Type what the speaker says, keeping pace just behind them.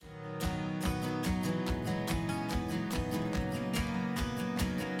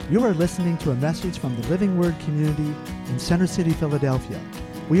You are listening to a message from the Living Word community in Center City, Philadelphia.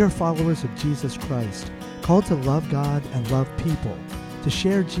 We are followers of Jesus Christ, called to love God and love people, to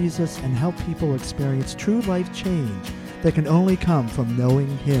share Jesus and help people experience true life change that can only come from knowing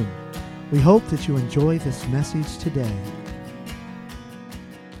Him. We hope that you enjoy this message today.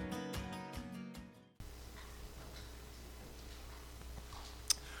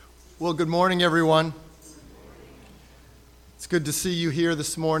 Well, good morning, everyone. It's good to see you here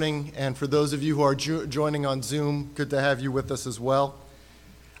this morning, and for those of you who are joining on Zoom, good to have you with us as well.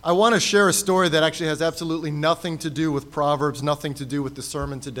 I want to share a story that actually has absolutely nothing to do with Proverbs, nothing to do with the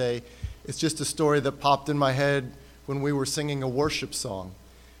sermon today. It's just a story that popped in my head when we were singing a worship song.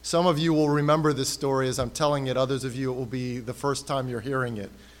 Some of you will remember this story as I'm telling it. Others of you, it will be the first time you're hearing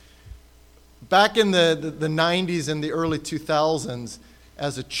it. Back in the 90s and the early 2000s,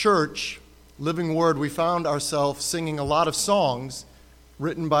 as a church, Living Word, we found ourselves singing a lot of songs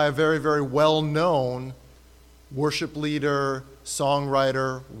written by a very, very well-known worship leader,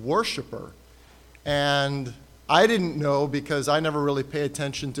 songwriter, worshiper. And I didn't know because I never really pay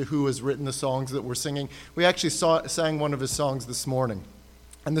attention to who has written the songs that we're singing. We actually sang one of his songs this morning,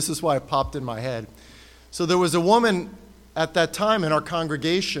 and this is why it popped in my head. So there was a woman at that time in our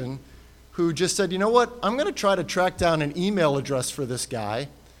congregation who just said, you know what, I'm going to try to track down an email address for this guy,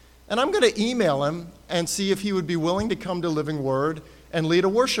 and I'm going to email him and see if he would be willing to come to Living Word and lead a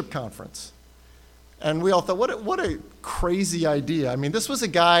worship conference. And we all thought, what a crazy idea. I mean, this was a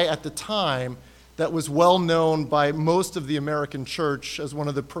guy at the time that was well known by most of the American church as one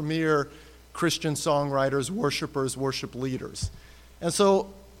of the premier Christian songwriters, worshipers, worship leaders. And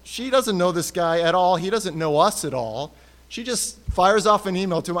so she doesn't know this guy at all. He doesn't know us at all. She just fires off an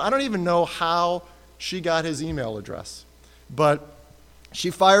email to him. I don't even know how she got his email address. But she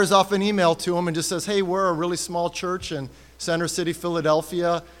fires off an email to him and just says, hey, we're a really small church in Center City,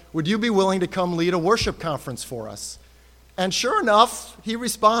 Philadelphia. Would you be willing to come lead a worship conference for us? And sure enough, he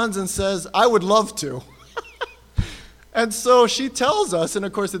responds and says, I would love to. And so she tells us, and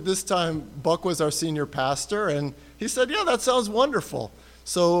of course at this time, Buck was our senior pastor, and he said, yeah, that sounds wonderful.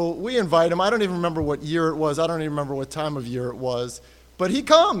 So we invite him. I don't even remember what year it was. I don't even remember what time of year it was. But he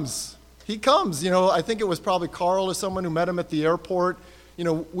comes. He comes. You know, I think it was probably Carl or someone who met him at the airport. You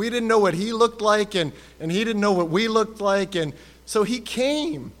know, we didn't know what he looked like, and he didn't know what we looked like. And so he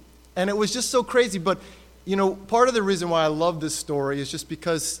came, and it was just so crazy. But, you know, part of the reason why I love this story is just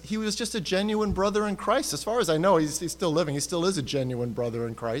because he was just a genuine brother in Christ. As far as I know, he's still living. He still is a genuine brother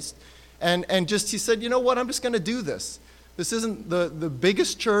in Christ. And just he said, you know what, I'm just going to do this. This isn't the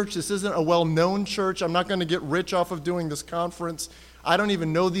biggest church. This isn't a well-known church. I'm not going to get rich off of doing this conference. I don't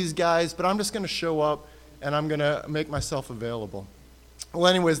even know these guys, but I'm just going to show up, and I'm going to make myself available. Well,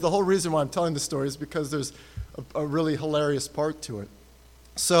 anyways, the whole reason why I'm telling this story is because there's a really hilarious part to it.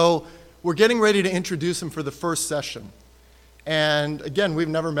 So we're getting ready to introduce him for the first session. And again, we've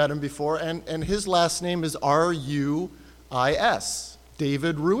never met him before, and his last name is R-U-I-S,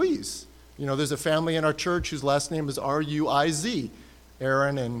 David Ruiz. You know, there's a family in our church whose last name is R-U-I-Z,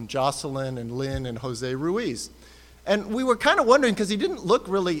 Aaron and Jocelyn and Lynn and Jose Ruiz. And we were kind of wondering, because he didn't look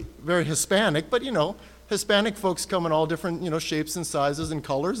really very Hispanic, but, you know, Hispanic folks come in all different, you know, shapes and sizes and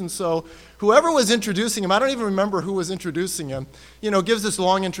colors. And so whoever was introducing him, I don't even remember who was introducing him, you know, gives this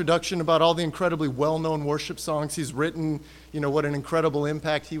long introduction about all the incredibly well-known worship songs he's written, you know, what an incredible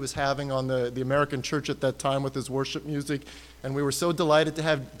impact he was having on the American church at that time with his worship music. And we were so delighted to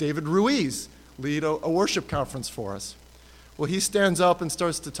have David Ruiz lead a worship conference for us. Well, he stands up and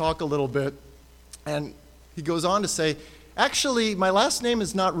starts to talk a little bit, and he goes on to say, actually, my last name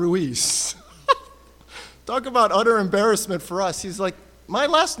is not Ruiz. Talk about utter embarrassment for us. He's like, my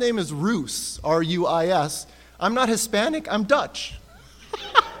last name is Roos, R-U-I-S. I'm not Hispanic, I'm Dutch.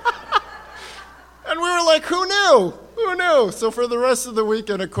 And we were like, who knew? Who knew? So for the rest of the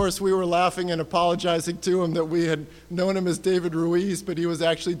weekend, of course, we were laughing and apologizing to him that we had known him as David Ruiz, but he was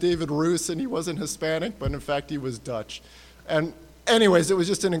actually David Roos, and he wasn't Hispanic, but in fact, he was Dutch. And anyways, it was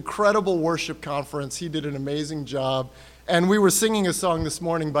just an incredible worship conference. He did an amazing job. And we were singing a song this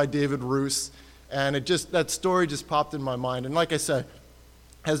morning by David Roos, and that story just popped in my mind. And like I said,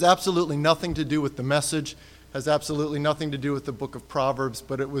 has absolutely nothing to do with the message, has absolutely nothing to do with the book of Proverbs,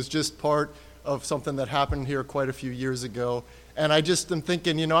 but it was just part of something that happened here quite a few years ago. And I just am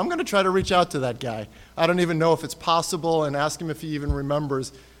thinking, you know, I'm going to try to reach out to that guy. I don't even know if it's possible, and ask him if he even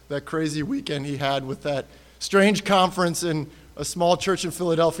remembers that crazy weekend he had with that strange conference in a small church in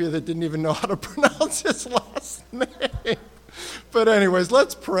Philadelphia that didn't even know how to pronounce his last name. But anyways,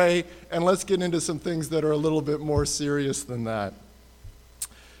 let's pray, and let's get into some things that are a little bit more serious than that.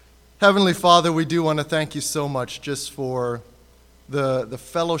 Heavenly Father, we do want to thank you so much just for the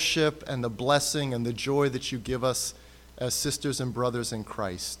fellowship and the blessing and the joy that you give us as sisters and brothers in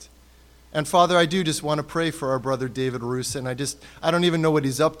Christ. And Father, I do just want to pray for our brother David Roos, and I don't even know what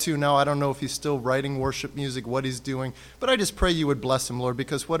he's up to now. I don't know if he's still writing worship music, what he's doing, but I just pray you would bless him, Lord,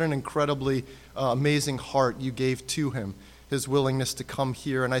 because what an incredibly amazing heart you gave to him, his willingness to come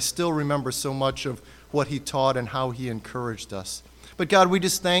here. And I still remember so much of what he taught and how he encouraged us. But God, we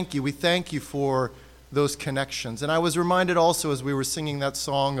just thank you. We thank you for those connections. And I was reminded also as we were singing that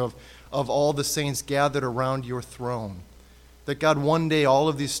song of all the saints gathered around your throne, that God, one day all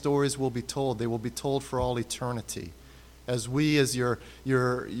of these stories will be told. They will be told for all eternity. As we, as your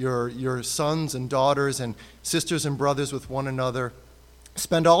sons and daughters and sisters and brothers with one another,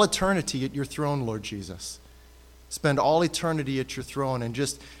 spend all eternity at your throne, Lord Jesus. Spend all eternity at your throne. And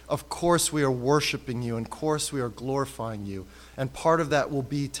just, of course, we are worshiping you. And of course, we are glorifying you. And part of that will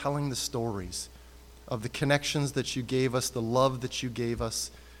be telling the stories of the connections that you gave us, the love that you gave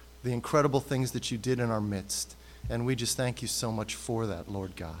us, the incredible things that you did in our midst. And we just thank you so much for that,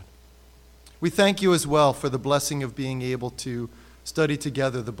 Lord God. We thank you as well for the blessing of being able to study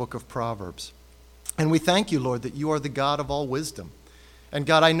together the book of Proverbs. And we thank you, Lord, that you are the God of all wisdom. And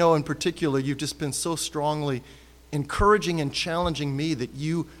God, I know in particular you've just been so strongly encouraging and challenging me that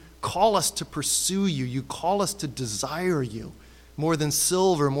you call us to pursue you. You call us to desire you more than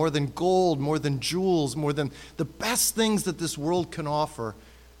silver, more than gold, more than jewels, more than the best things that this world can offer.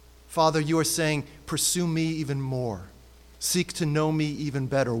 Father, you are saying, pursue me even more. Seek to know me even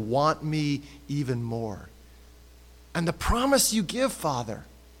better. Want me even more. And the promise you give, Father,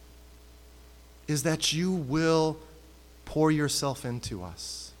 is that you will pour yourself into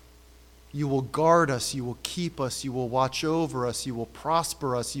us. You will guard us. You will keep us. You will watch over us. You will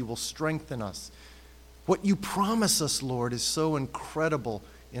prosper us. You will strengthen us. What you promise us, Lord, is so incredible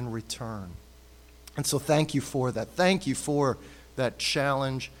in return. And so thank you for that. Thank you for that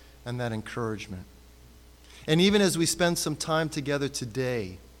challenge and that encouragement. And even as we spend some time together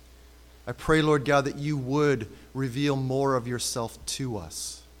today, I pray, Lord God, that you would reveal more of yourself to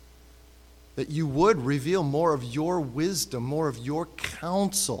us. That you would reveal more of your wisdom, more of your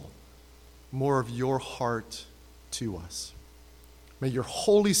counsel, more of your heart to us. May your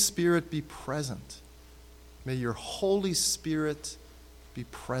Holy Spirit be present. May your Holy Spirit be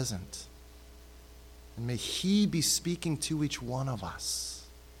present. And may he be speaking to each one of us.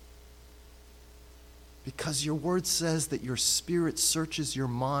 Because your word says that your spirit searches your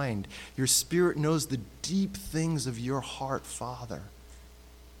mind. Your spirit knows the deep things of your heart, Father.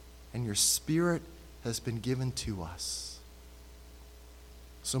 And your spirit has been given to us.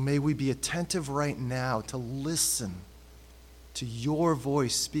 So may we be attentive right now to listen to your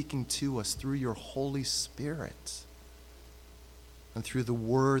voice speaking to us through your Holy Spirit and through the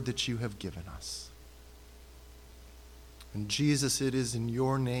word that you have given us. And Jesus, it is in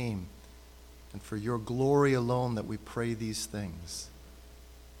your name and for your glory alone that we pray these things.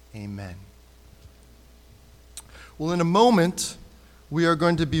 Amen. Well, in a moment, we are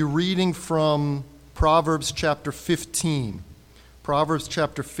going to be reading from Proverbs chapter 15. Proverbs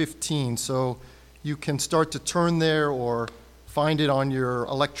chapter 15. So you can start to turn there or find it on your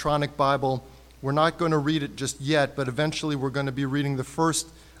electronic Bible. We're not going to read it just yet, but eventually we're going to be reading the first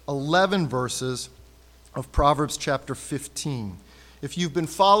 11 verses of Proverbs chapter 15. If you've been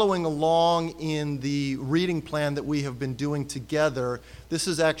following along in the reading plan that we have been doing together, this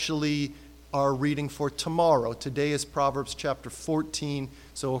is actually our reading for tomorrow. Today is Proverbs chapter 14,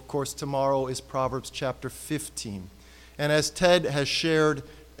 so of course tomorrow is Proverbs chapter 15. And as Ted has shared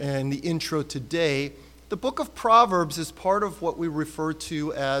in the intro today, the book of Proverbs is part of what we refer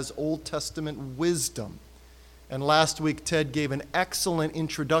to as Old Testament wisdom. And last week, Ted gave an excellent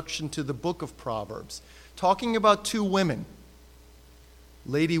introduction to the book of Proverbs, talking about two women,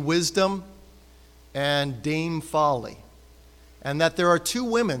 Lady Wisdom and Dame Folly. And that there are two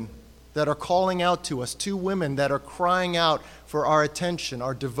women that are calling out to us, two women that are crying out for our attention,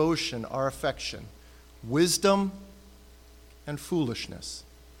 our devotion, our affection. Wisdom and foolishness.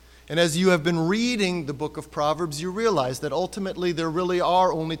 And as you have been reading the book of Proverbs, you realize that ultimately there really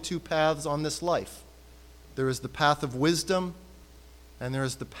are only two paths on this life. There is the path of wisdom, and there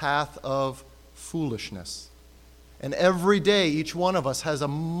is the path of foolishness. And every day, each one of us has a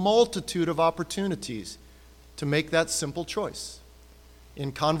multitude of opportunities to make that simple choice.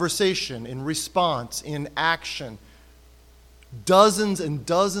 In conversation, in response, in action. Dozens and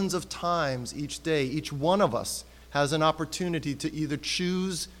dozens of times each day, each one of us has an opportunity to either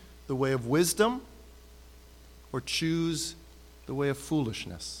choose the way of wisdom or choose the way of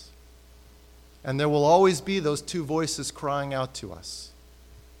foolishness. And there will always be those two voices crying out to us.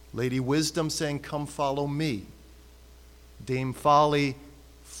 Lady Wisdom saying, "Come follow me." Dame Folly,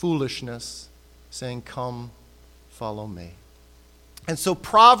 foolishness, saying, "Come, follow me." And so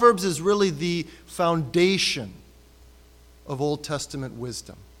Proverbs is really the foundation of Old Testament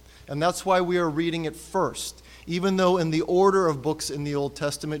wisdom. And that's why we are reading it first. Even though in the order of books in the Old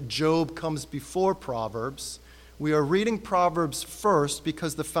Testament, Job comes before Proverbs, we are reading Proverbs first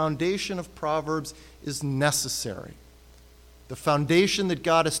because the foundation of Proverbs is necessary. The foundation that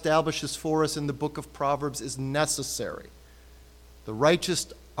God establishes for us in the book of Proverbs is necessary. The righteous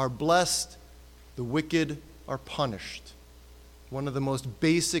are blessed, the wicked are punished. One of the most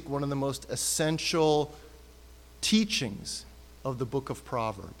basic, one of the most essential teachings of the book of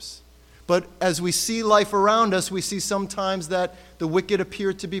Proverbs. But as we see life around us, we see sometimes that the wicked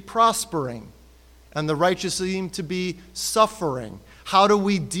appear to be prospering and the righteous seem to be suffering. How do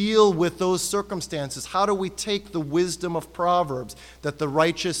we deal with those circumstances? How do we take the wisdom of Proverbs that the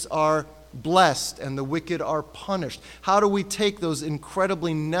righteous are blessed and the wicked are punished? How do we take those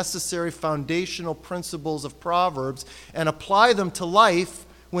incredibly necessary foundational principles of Proverbs and apply them to life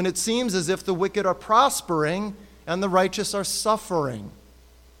when it seems as if the wicked are prospering and the righteous are suffering?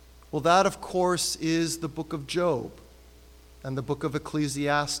 Well, that, of course, is the book of Job and the book of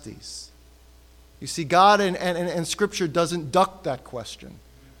Ecclesiastes. You see, God and Scripture doesn't duck that question.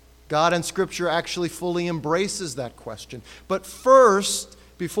 God and Scripture actually fully embraces that question. But first,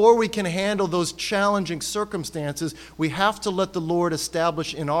 before we can handle those challenging circumstances, we have to let the Lord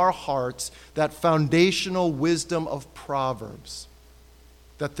establish in our hearts that foundational wisdom of Proverbs.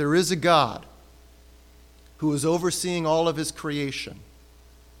 That there is a God who is overseeing all of his creation.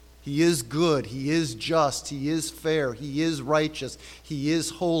 He is good, he is just, he is fair, he is righteous, he is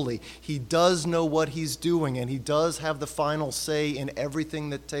holy. He does know what he's doing, and he does have the final say in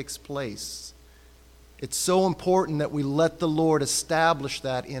everything that takes place. It's so important that we let the Lord establish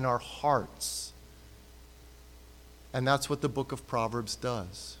that in our hearts. And that's what the book of Proverbs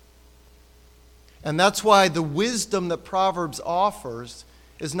does. And that's why the wisdom that Proverbs offers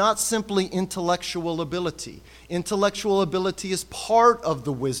is not simply intellectual ability. Intellectual ability is part of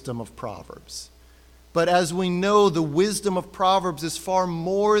the wisdom of Proverbs. But as we know, the wisdom of Proverbs is far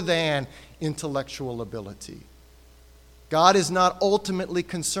more than intellectual ability. God is not ultimately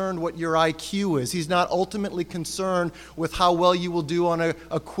concerned what your IQ is. He's not ultimately concerned with how well you will do on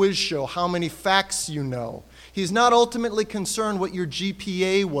a quiz show, how many facts you know. He's not ultimately concerned what your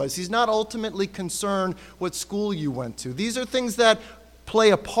GPA was. He's not ultimately concerned what school you went to. These are things that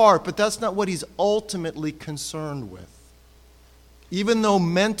play a part, but that's not what he's ultimately concerned with. Even though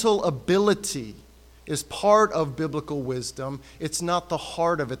mental ability is part of biblical wisdom, it's not the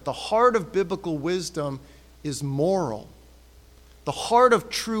heart of it. The heart of biblical wisdom is moral. The heart of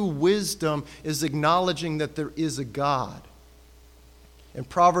true wisdom is acknowledging that there is a God. In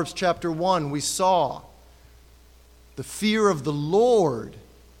Proverbs chapter 1, we saw the fear of the Lord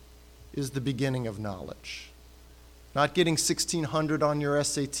is the beginning of knowledge. Not getting 1,600 on your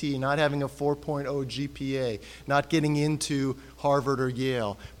SAT, not having a 4.0 GPA, not getting into Harvard or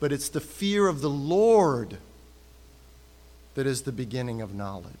Yale, but it's the fear of the Lord that is the beginning of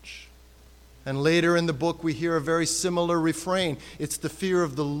knowledge. And later in the book, we hear a very similar refrain. It's the fear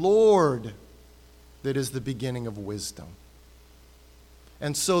of the Lord that is the beginning of wisdom.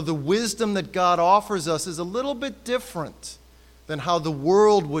 And so the wisdom that God offers us is a little bit different than how the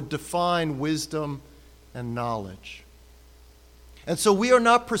world would define wisdom and knowledge. And so we are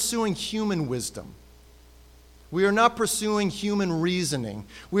not pursuing human wisdom. We are not pursuing human reasoning.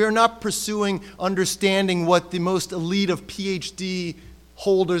 We are not pursuing understanding what the most elite of PhD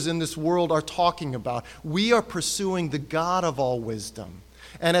holders in this world are talking about. We are pursuing the God of all wisdom.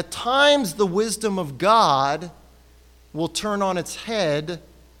 And at times, the wisdom of God will turn on its head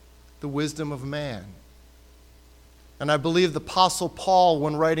the wisdom of man. And I believe the Apostle Paul,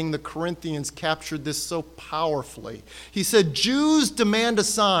 when writing the Corinthians, captured this so powerfully. He said, Jews demand a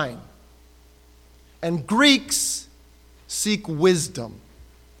sign, and Greeks seek wisdom.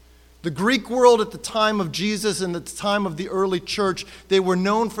 The Greek world at the time of Jesus and at the time of the early church, they were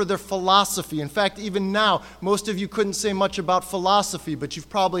known for their philosophy. In fact, even now, most of you couldn't say much about philosophy, but you've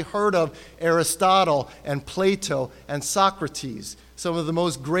probably heard of Aristotle and Plato and Socrates, some of the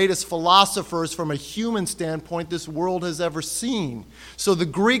most greatest philosophers from a human standpoint this world has ever seen. So the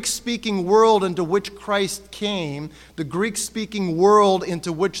Greek-speaking world into which Christ came, the Greek-speaking world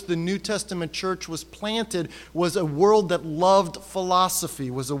into which the New Testament church was planted, was a world that loved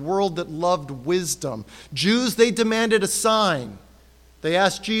philosophy, was a world that loved wisdom. Jews, they demanded a sign. They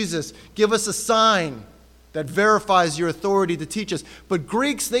asked Jesus, give us a sign that verifies your authority to teach us. But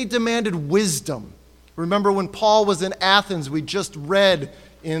Greeks, they demanded wisdom. Remember when Paul was in Athens, we just read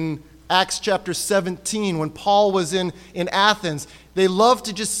in Acts chapter 17, when Paul was in Athens, they loved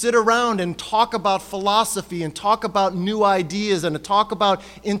to just sit around and talk about philosophy and talk about new ideas and to talk about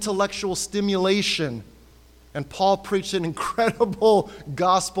intellectual stimulation. And Paul preached an incredible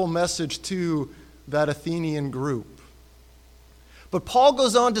gospel message to that Athenian group. But Paul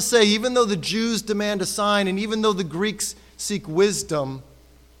goes on to say, even though the Jews demand a sign and even though the Greeks seek wisdom,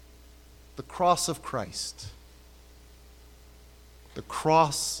 the cross of Christ, the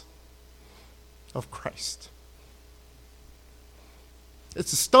cross of Christ,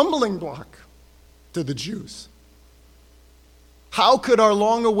 it's a stumbling block to the Jews. How could our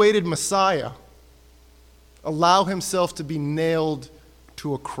long-awaited Messiah allow himself to be nailed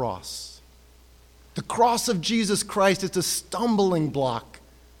to a cross? The cross of Jesus Christ is a stumbling block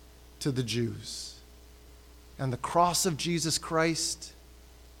to the Jews. And the cross of Jesus Christ,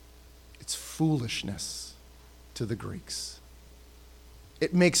 it's foolishness to the Greeks.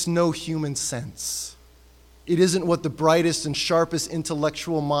 It makes no human sense. It isn't what the brightest and sharpest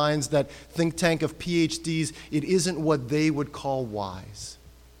intellectual minds, that think tank of PhDs, it isn't what they would call wise.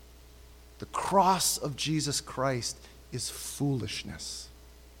 The cross of Jesus Christ is foolishness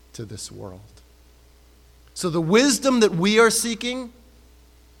to this world. So the wisdom that we are seeking,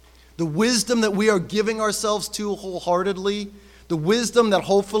 the wisdom that we are giving ourselves to wholeheartedly, the wisdom that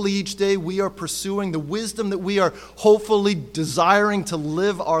hopefully each day we are pursuing, the wisdom that we are hopefully desiring to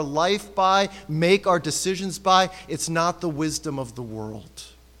live our life by, make our decisions by, it's not the wisdom of the world.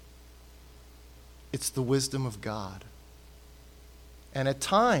 It's the wisdom of God. And at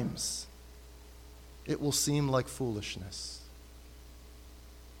times, it will seem like foolishness.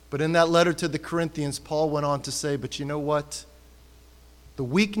 But in that letter to the Corinthians, Paul went on to say, but you know what? The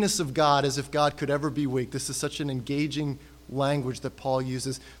weakness of God, as if God could ever be weak. This is such an engaging language that Paul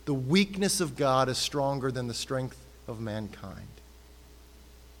uses. The weakness of God is stronger than the strength of mankind.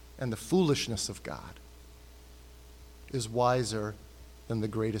 And the foolishness of God is wiser than the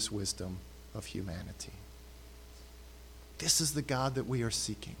greatest wisdom of humanity. This is the God that we are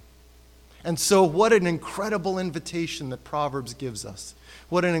seeking. And so what an incredible invitation that Proverbs gives us.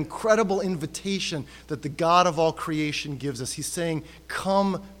 What an incredible invitation that the God of all creation gives us. He's saying,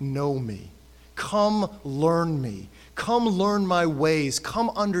 come know me. Come learn me. Come learn my ways.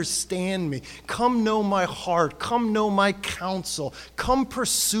 Come understand me. Come know my heart. Come know my counsel. Come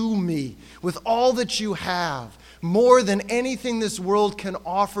pursue me with all that you have. More than anything this world can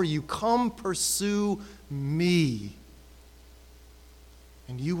offer you. Come pursue me.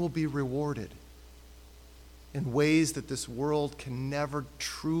 And you will be rewarded in ways that this world can never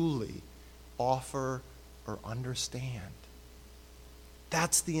truly offer or understand.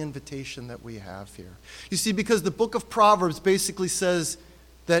 That's the invitation that we have here. You see, because the book of Proverbs basically says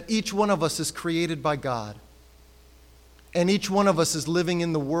that each one of us is created by God. And each one of us is living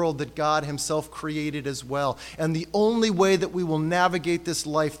in the world that God himself created as well. And the only way that we will navigate this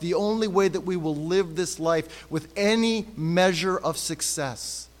life, the only way that we will live this life with any measure of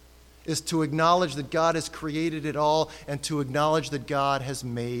success, is to acknowledge that God has created it all and to acknowledge that God has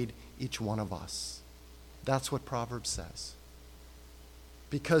made each one of us. That's what Proverbs says.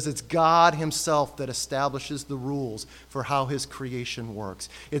 Because it's God himself that establishes the rules for how his creation works.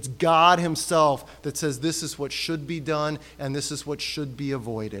 It's God himself that says this is what should be done and this is what should be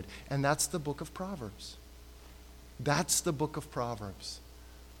avoided. And that's the book of Proverbs. That's the book of Proverbs.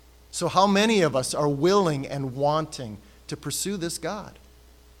 So how many of us are willing and wanting to pursue this God?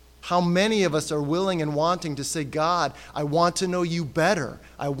 How many of us are willing and wanting to say, God, I want to know you better.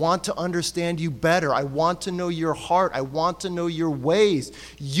 I want to understand you better. I want to know your heart. I want to know your ways.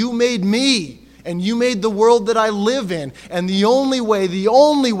 You made me, and you made the world that I live in. And the only way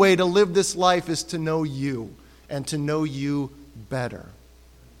to live this life is to know you and to know you better.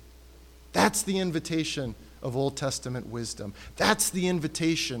 That's the invitation of Old Testament wisdom. That's the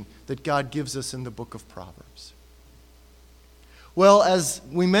invitation that God gives us in the book of Proverbs. Well, as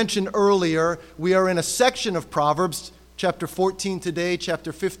we mentioned earlier, we are in a section of Proverbs, chapter 14 today,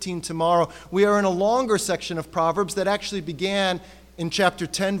 chapter 15 tomorrow. We are in a longer section of Proverbs that actually began in chapter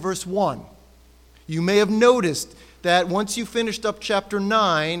 10, verse 1. You may have noticed that once you finished up chapter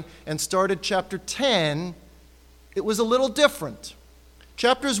 9 and started chapter 10, it was a little different.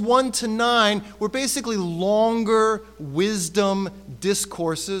 Chapters 1 to 9 were basically longer wisdom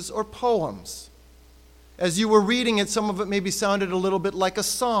discourses or poems. As you were reading it, some of it maybe sounded a little bit like a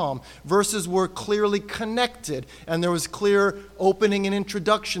psalm. Verses were clearly connected, and there was clear opening and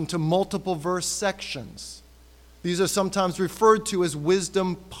introduction to multiple verse sections. These are sometimes referred to as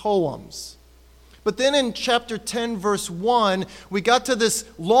wisdom poems. But then in chapter 10, verse 1, we got to this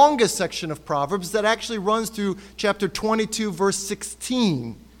longest section of Proverbs that actually runs through chapter 22, verse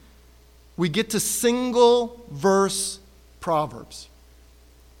 16. we get to single verse Proverbs.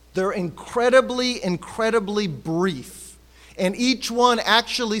 They're incredibly, incredibly brief. And each one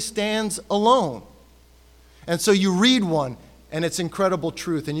actually stands alone. And so you read one, and it's incredible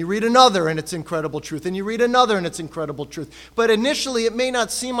truth. And you read another, and it's incredible truth. And you read another, and it's incredible truth. But initially, it may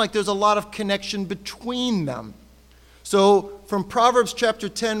not seem like there's a lot of connection between them. So from Proverbs chapter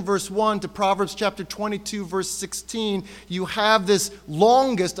 10, verse 1 to Proverbs chapter 22, verse 16, you have this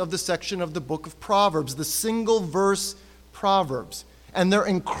longest of the section of the book of Proverbs, the single verse Proverbs. And they're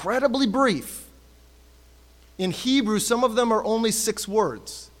incredibly brief. In Hebrew, some of them are only 6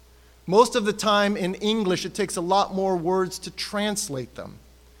 words. Most of the time in English, it takes a lot more words to translate them.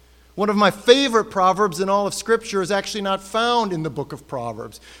 One of my favorite proverbs in all of Scripture is actually not found in the book of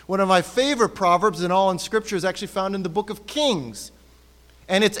Proverbs. One of my favorite proverbs in all in Scripture is actually found in the book of Kings.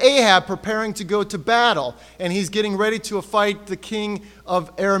 And it's Ahab preparing to go to battle, and he's getting ready to fight the king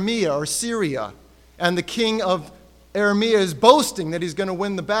of Aramea or Syria. And the king of Aramea is boasting that he's going to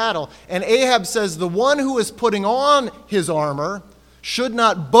win the battle. And Ahab says, the one who is putting on his armor should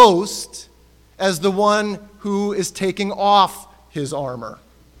not boast as the one who is taking off his armor.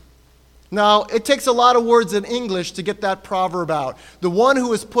 Now, it takes a lot of words in English to get that proverb out. The one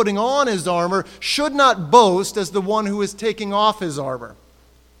who is putting on his armor should not boast as the one who is taking off his armor.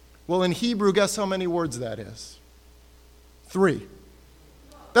 Well, in Hebrew, guess how many words that is? 3.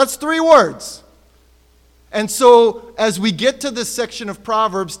 That's 3 words. And so, as we get to this section of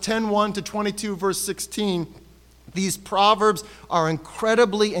Proverbs, 10:1 to 22, verse 16, these proverbs are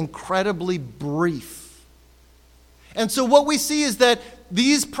incredibly, incredibly brief. And so what we see is that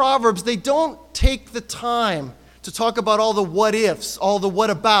these proverbs, they don't take the time to talk about all the what ifs, all the what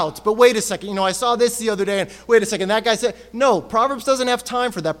abouts. But wait a second, I saw this the other day, and wait a second, that guy said, no, Proverbs doesn't have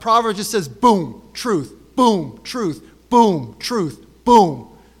time for that. Proverbs just says, boom, truth, boom, truth, boom, truth, boom.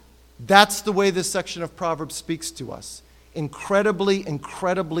 That's the way this section of Proverbs speaks to us. Incredibly,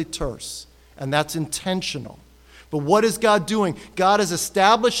 incredibly terse. And that's intentional. But what is God doing? God is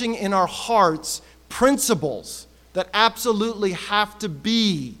establishing in our hearts principles that absolutely have to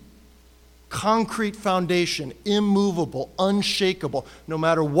be concrete foundation, immovable, unshakable, no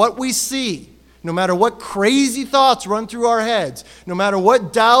matter what we see, no matter what crazy thoughts run through our heads, no matter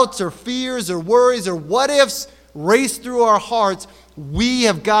what doubts or fears or worries or what ifs race through our hearts, we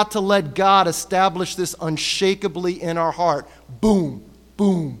have got to let God establish this unshakably in our heart. Boom,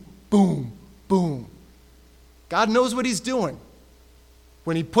 boom, boom, boom. God knows what he's doing.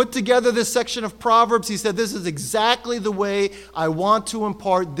 When he put together this section of Proverbs, he said, this is exactly the way I want to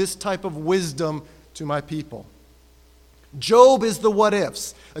impart this type of wisdom to my people. Job is the what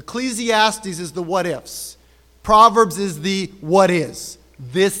ifs. Ecclesiastes is the what ifs. Proverbs is the what is.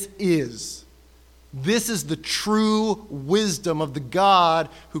 This is. This is the true wisdom of the God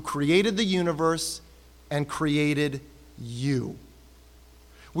who created the universe and created you.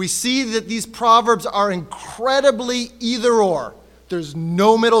 We see that these proverbs are incredibly either or. There's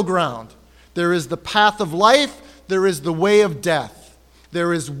no middle ground. There is the path of life, there is the way of death.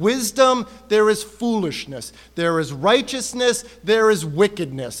 There is wisdom, there is foolishness. There is righteousness, there is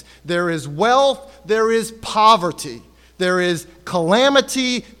wickedness. There is wealth, there is poverty. There is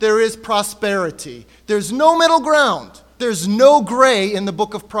calamity, there is prosperity. There's no middle ground. There's no gray in the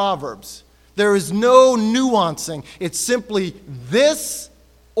book of Proverbs. There is no nuancing. It's simply this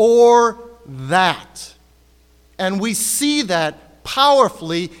or that. And we see that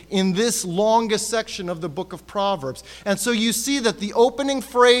powerfully in this longest section of the book of Proverbs. And so you see that the opening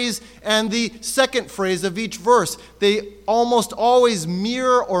phrase and the second phrase of each verse, they almost always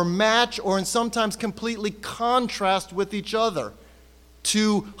mirror or match or and sometimes completely contrast with each other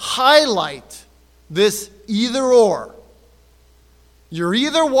to highlight this either or. You're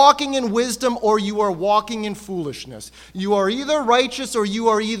either walking in wisdom or you are walking in foolishness. You are either righteous or you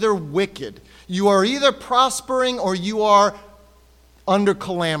are either wicked. You are either prospering or you are under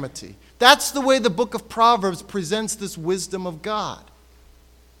calamity. That's the way the book of Proverbs presents this wisdom of God.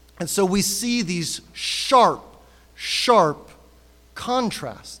 And so we see these sharp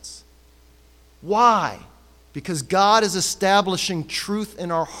contrasts. Why? Because God is establishing truth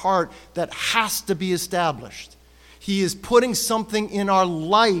in our heart that has to be established. He is putting something in our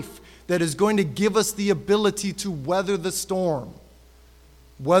life that is going to give us the ability to weather the storm.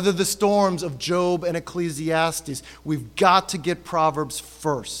 Weather the storms of Job and Ecclesiastes. We've got to get Proverbs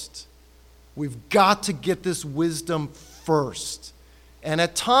first. We've got to get this wisdom first. And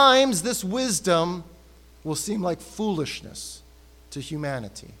at times, this wisdom will seem like foolishness to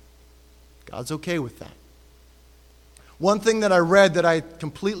humanity. God's okay with that. One thing that I read that I'd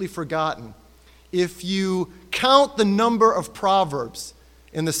completely forgotten, if you count the number of Proverbs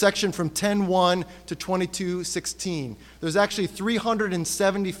in the section from 10:1 to 22:16. There's actually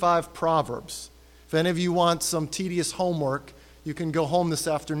 375 Proverbs. If any of you want some tedious homework, you can go home this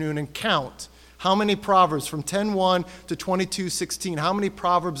afternoon and count how many Proverbs from 10:1 to 22:16. How many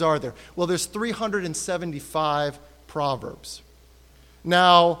Proverbs are there? Well, there's 375 Proverbs.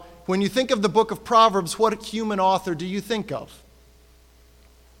 Now, when you think of the book of Proverbs, what human author do you think of?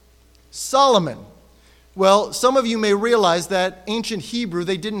 Solomon. Well, some of you may realize that ancient Hebrew,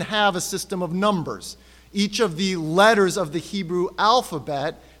 they didn't have a system of numbers. Each of the letters of the Hebrew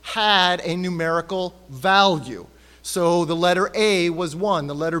alphabet had a numerical value. So the letter A was 1,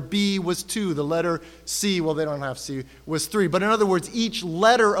 the letter B was 2, the letter C, well, they don't have C, was 3. But in other words, each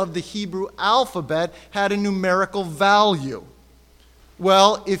letter of the Hebrew alphabet had a numerical value.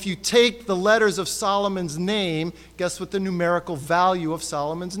 Well, if you take the letters of Solomon's name, guess what the numerical value of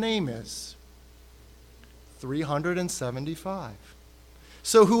Solomon's name is? 375.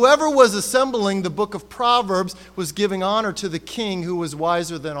 So whoever was assembling the book of Proverbs was giving honor to the king who was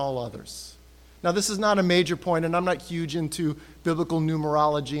wiser than all others. Now, this is not a major point, and I'm not huge into biblical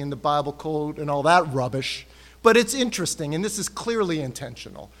numerology and the Bible code and all that rubbish, but it's interesting, and this is clearly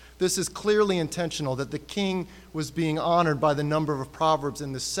intentional. This is clearly intentional that the king was being honored by the number of Proverbs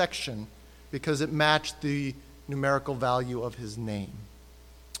in this section because it matched the numerical value of his name.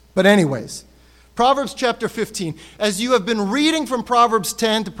 But anyways, Proverbs chapter 15. As you have been reading from Proverbs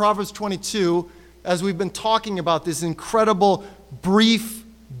 10 to Proverbs 22, as we've been talking about this incredible, brief,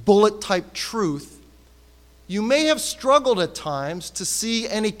 bullet-type truth, you may have struggled at times to see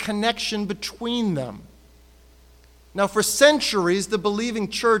any connection between them. Now, for centuries, the believing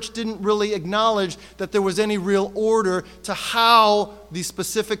church didn't really acknowledge that there was any real order to how these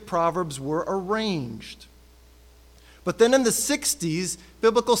specific proverbs were arranged. But then in the 60s,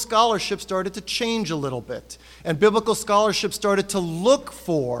 biblical scholarship started to change a little bit. And biblical scholarship started to look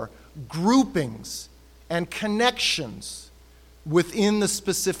for groupings and connections within the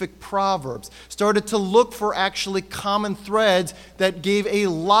specific proverbs, started to look for actually common threads that gave a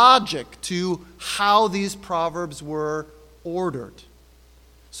logic to how these proverbs were ordered.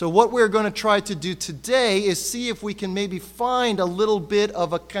 So what we're going to try to do today is see if we can maybe find a little bit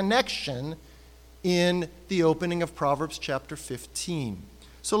of a connection in the opening of Proverbs chapter 15.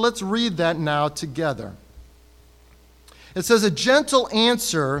 So let's read that now together. It says, "A gentle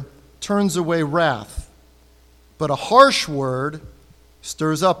answer turns away wrath, but a harsh word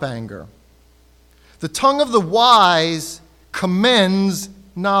stirs up anger. The tongue of the wise commends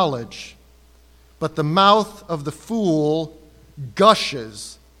knowledge, but the mouth of the fool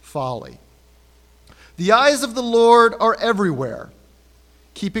gushes folly. The eyes of the Lord are everywhere,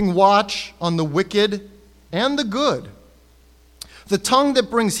 keeping watch on the wicked and the good. The tongue that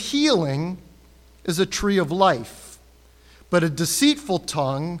brings healing is a tree of life, but a deceitful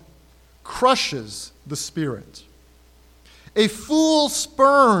tongue crushes the spirit. A fool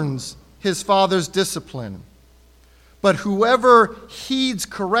spurns his father's discipline, but whoever heeds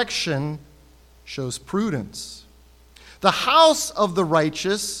correction shows prudence. The house of the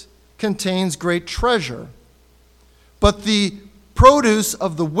righteous contains great treasure, but the produce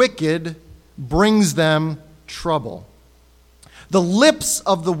of the wicked brings them trouble. The lips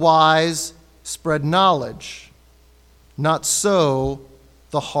of the wise spread knowledge, not so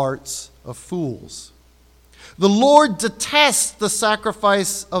the hearts of fools. The Lord detests the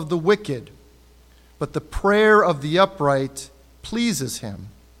sacrifice of the wicked, but the prayer of the upright pleases him.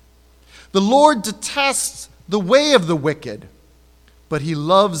 The Lord detests the way of the wicked, but he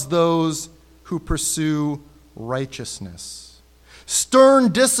loves those who pursue righteousness.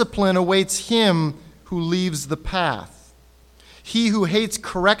 Stern discipline awaits him who leaves the path. He who hates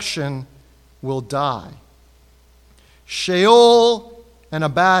correction will die. Sheol and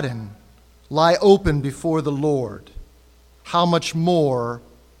Abaddon lie open before the Lord. How much more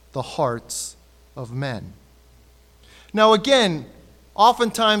the hearts of men." Now again,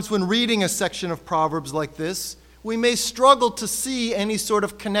 oftentimes when reading a section of Proverbs like this, we may struggle to see any sort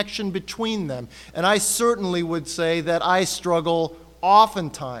of connection between them. And I certainly would say that I struggle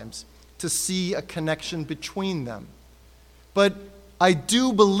oftentimes to see a connection between them. But I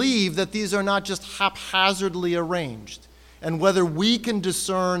do believe that these are not just haphazardly arranged. And whether we can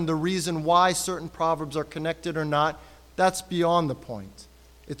discern the reason why certain proverbs are connected or not, that's beyond the point.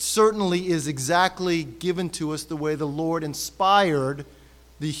 It certainly is exactly given to us the way the Lord inspired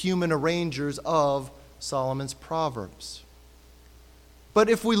the human arrangers of Solomon's Proverbs.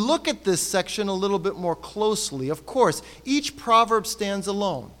 But if we look at this section a little bit more closely, of course, each proverb stands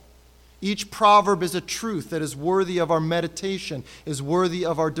alone. Each proverb is a truth that is worthy of our meditation, is worthy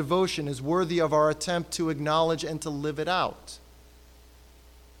of our devotion, is worthy of our attempt to acknowledge and to live it out.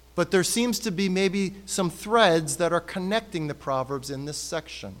 But there seems to be maybe some threads that are connecting the Proverbs in this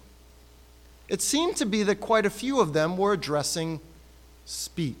section. It seemed to be that quite a few of them were addressing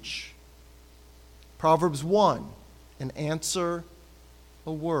speech. Proverbs 1, an answer,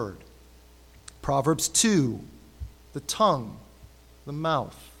 a word. Proverbs 2, the tongue, the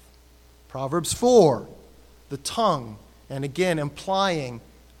mouth. Proverbs 4, the tongue, and again implying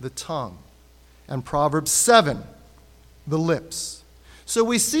the tongue. And Proverbs 7, the lips. So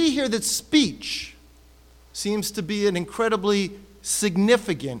we see here that speech seems to be an incredibly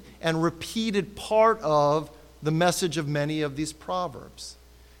significant and repeated part of the message of many of these Proverbs.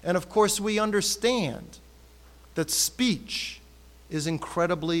 And of course, we understand that speech is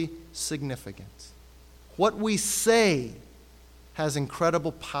incredibly significant. What we say has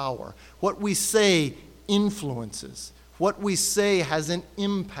incredible power. What we say influences. What we say has an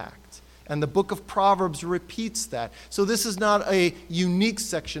impact. And the book of Proverbs repeats that. So this is not a unique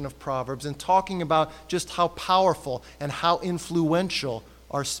section of Proverbs in talking about just how powerful and how influential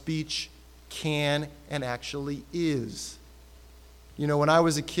our speech can and actually is. You know, when I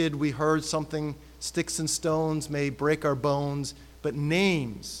was a kid, we heard something, sticks and stones may break our bones, but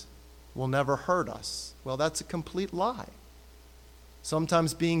names will never hurt us. Well, that's a complete lie.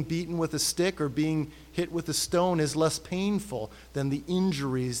 Sometimes being beaten with a stick or being hit with a stone is less painful than the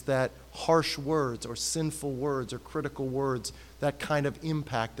injuries that harsh words or sinful words or critical words, that kind of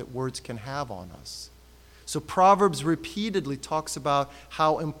impact that words can have on us. So Proverbs repeatedly talks about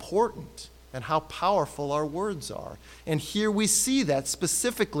how important and how powerful our words are. And here we see that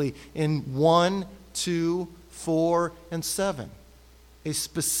specifically in 1, 2, 4, and 7. A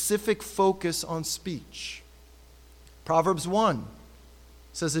specific focus on speech. Proverbs 1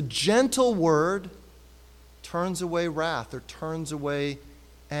 says, a gentle word turns away wrath or turns away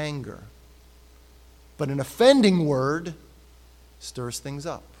anger. But an offending word stirs things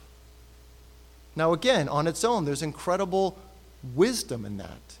up. Now again, on its own, there's incredible wisdom in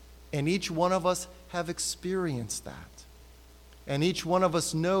that. And each one of us have experienced that. And each one of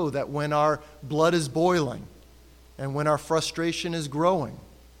us know that when our blood is boiling and when our frustration is growing,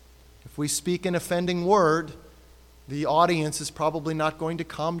 if we speak an offending word, the audience is probably not going to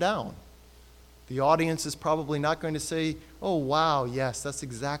calm down. The audience is probably not going to say, oh, wow, yes, that's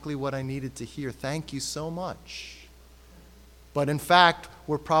exactly what I needed to hear. Thank you so much. But in fact,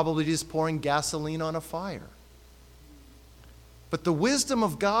 we're probably just pouring gasoline on a fire. But the wisdom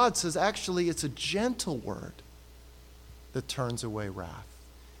of God says actually it's a gentle word that turns away wrath.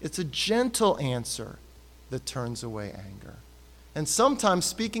 It's a gentle answer that turns away anger. And sometimes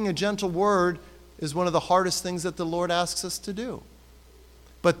speaking a gentle word is one of the hardest things that the Lord asks us to do.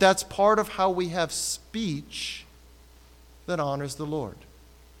 But that's part of how we have speech that honors the Lord.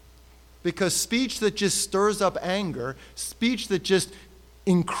 Because speech that just stirs up anger, speech that just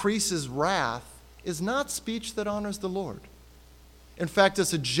increases wrath, is not speech that honors the Lord. In fact,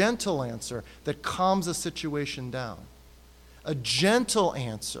 it's a gentle answer that calms a situation down. A gentle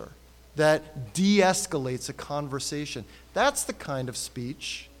answer that de-escalates a conversation. That's the kind of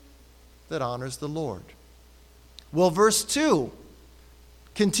speech that honors the Lord. Well, verse 2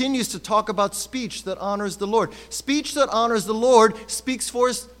 continues to talk about speech that honors the Lord. Speech that honors the Lord speaks for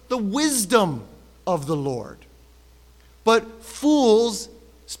us the wisdom of the Lord. But fools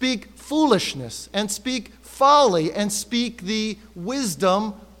speak foolishness and speak folly and speak the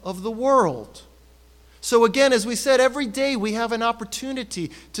wisdom of the world. So again, as we said, every day we have an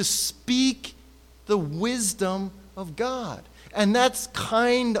opportunity to speak the wisdom of God. And that's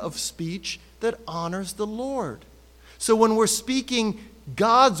kind of speech that honors the Lord. So when we're speaking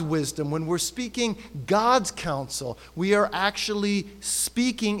God's wisdom, when we're speaking God's counsel, we are actually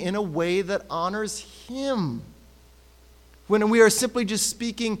speaking in a way that honors Him. When we are simply just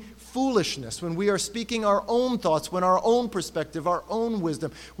speaking foolishness, when we are speaking our own thoughts, when our own perspective, our own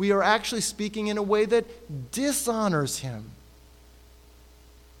wisdom, we are actually speaking in a way that dishonors Him.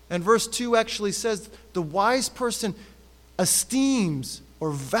 And verse 2 actually says, the wise person esteems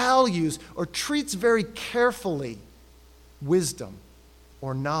or values or treats very carefully wisdom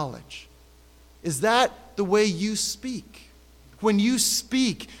or knowledge. Is that the way you speak? When you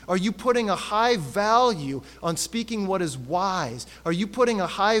speak, are you putting a high value on speaking what is wise? Are you putting a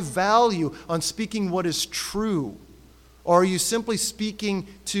high value on speaking what is true? Or are you simply speaking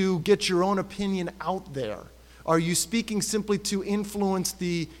to get your own opinion out there? Are you speaking simply to influence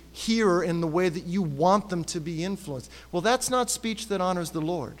the hearer in the way that you want them to be influenced? Well, that's not speech that honors the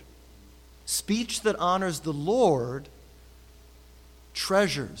Lord. Speech that honors the Lord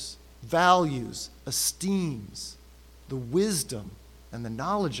treasures, values, esteems the wisdom and the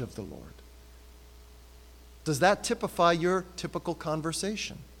knowledge of the Lord. Does that typify your typical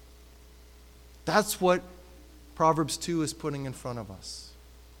conversation? That's what Proverbs 2 is putting in front of us.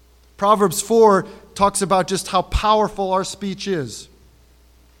 Proverbs 4 talks about just how powerful our speech is.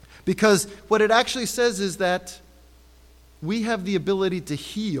 Because what it actually says is that we have the ability to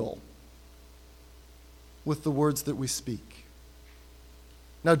heal with the words that we speak.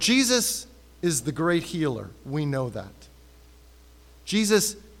 Now, Jesus is the great healer. We know that.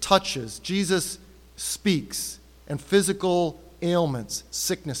 Jesus touches, Jesus speaks, and physical ailments,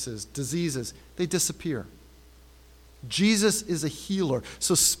 sicknesses, diseases, they disappear. Jesus is a healer.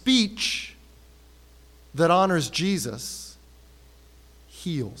 So speech that honors Jesus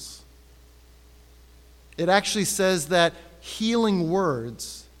heals. It actually says that healing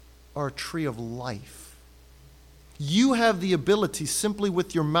words are a tree of life. You have the ability simply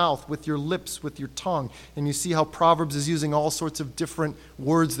with your mouth, with your lips, with your tongue. And you see how Proverbs is using all sorts of different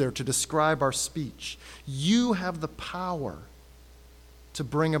words there to describe our speech. You have the power to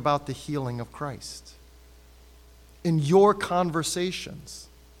bring about the healing of Christ. In your conversations,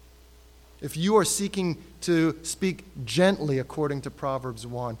 if you are seeking to speak gently according to Proverbs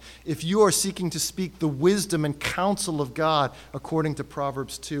 1, if you are seeking to speak the wisdom and counsel of God according to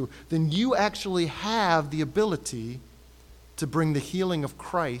Proverbs 2, then you actually have the ability to bring the healing of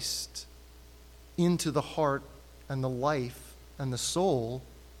Christ into the heart and the life and the soul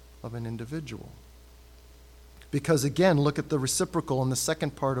of an individual. Because again, look at the reciprocal in the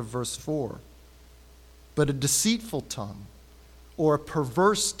second part of verse 4. But a deceitful tongue or a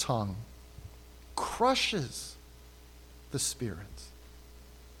perverse tongue crushes the spirit.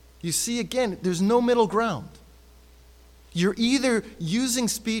 You see, again, there's no middle ground. You're either using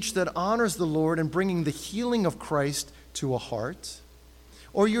speech that honors the Lord and bringing the healing of Christ to a heart,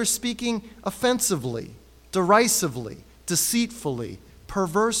 or you're speaking offensively, derisively, deceitfully,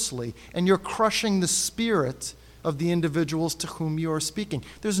 perversely, and you're crushing the spirit of the individuals to whom you are speaking.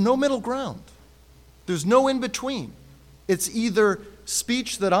 There's no middle ground. There's no in between. It's either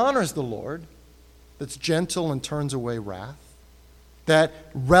speech that honors the Lord, that's gentle and turns away wrath, that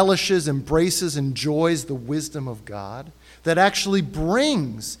relishes, embraces, enjoys the wisdom of God, that actually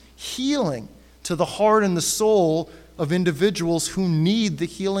brings healing to the heart and the soul of individuals who need the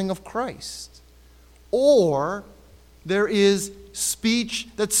healing of Christ. Or there is speech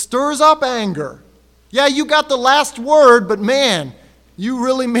that stirs up anger. Yeah, you got the last word, but man, you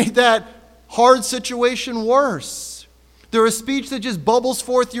really made that hard situation worse. There is speech that just bubbles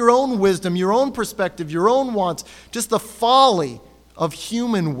forth your own wisdom, your own perspective, your own wants, just the folly of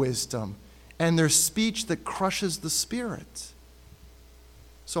human wisdom. And there's speech that crushes the spirit.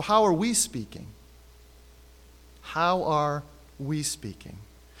 So how are we speaking? How are we speaking?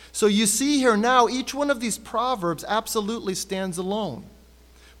 So you see here now, each one of these proverbs absolutely stands alone.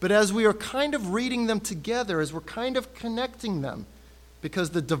 But as we are kind of reading them together, as we're kind of connecting them,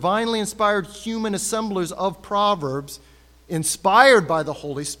 because the divinely inspired human assemblers of Proverbs, inspired by the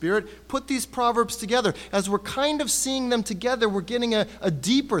Holy Spirit, put these proverbs together. As we're kind of seeing them together, we're getting a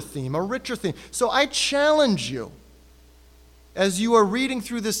deeper theme, a richer theme. So I challenge you, as you are reading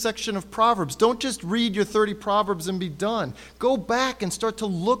through this section of Proverbs, don't just read your 30 Proverbs and be done. Go back and start to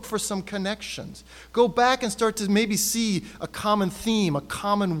look for some connections. Go back and start to maybe see a common theme, a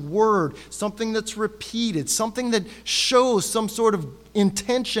common word, something that's repeated, something that shows some sort of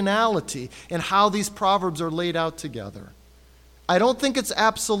intentionality in how these Proverbs are laid out together. I don't think it's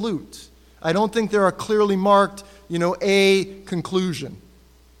absolute. I don't think there are clearly marked, a conclusion.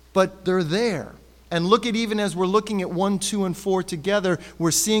 But they're there. And look at, even as we're looking at 1, 2, and 4 together,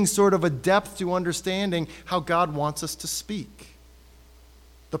 we're seeing sort of a depth to understanding how God wants us to speak.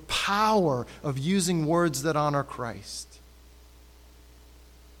 The power of using words that honor Christ.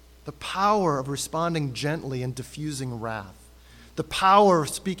 The power of responding gently and diffusing wrath. The power of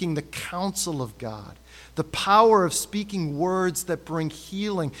speaking the counsel of God. The power of speaking words that bring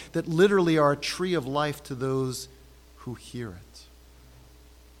healing, that literally are a tree of life to those who hear it.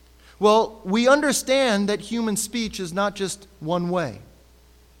 Well, we understand that human speech is not just one way.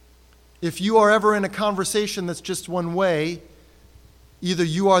 If you are ever in a conversation that's just one way, either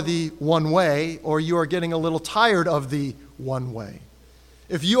you are the one way or you are getting a little tired of the one way.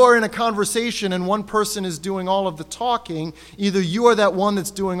 If you are in a conversation and one person is doing all of the talking, either you are that one that's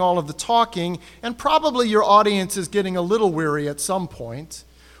doing all of the talking, and probably your audience is getting a little weary at some point,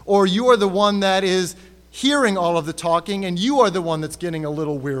 or you are the one that is hearing all of the talking, and you are the one that's getting a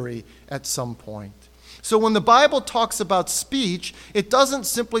little weary at some point. So when the Bible talks about speech, it doesn't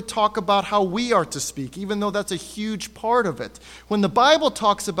simply talk about how we are to speak, even though that's a huge part of it. When the Bible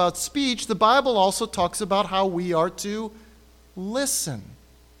talks about speech, the Bible also talks about how we are to listen.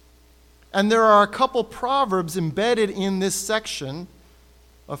 And there are a couple proverbs embedded in this section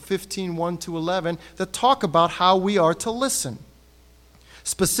of 15:1 to 11 that talk about how we are to listen.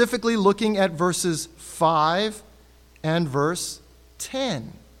 Specifically looking at verses 5 and verse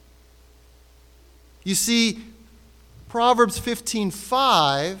 10. You see, Proverbs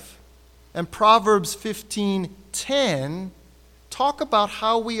 15:5 and Proverbs 15:10 talk about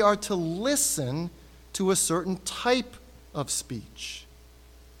how we are to listen to a certain type of speech.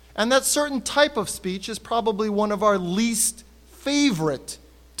 And that certain type of speech is probably one of our least favorite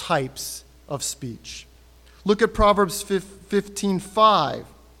types of speech. Look at Proverbs 15:5.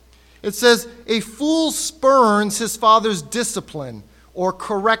 It says, "A fool spurns his father's discipline or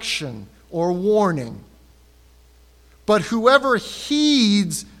correction or warning. But whoever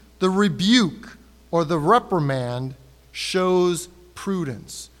heeds the rebuke or the reprimand shows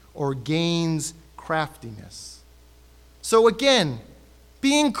prudence or gains craftiness." So again,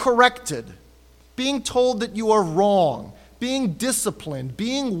 being corrected, being told that you are wrong, being disciplined,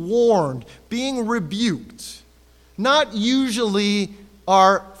 being warned, being rebuked, not usually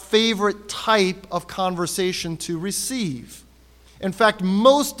our favorite type of conversation to receive. In fact,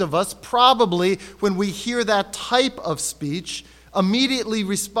 most of us probably, when we hear that type of speech, immediately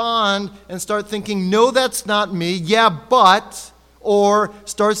respond and start thinking, no, that's not me, yeah, but, or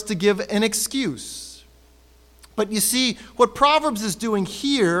starts to give an excuse. But you see, what Proverbs is doing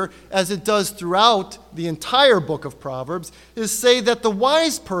here, as it does throughout the entire book of Proverbs, is say that the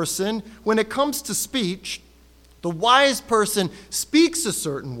wise person, when it comes to speech, the wise person speaks a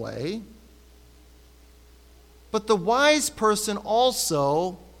certain way, but the wise person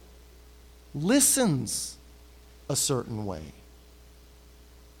also listens a certain way.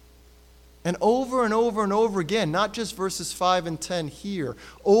 And over and over and over again, not just verses 5 and 10 here,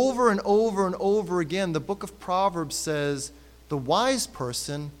 over and over again, the book of Proverbs says the wise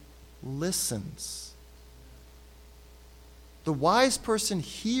person listens. The wise person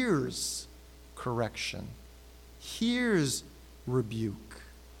hears correction, hears rebuke,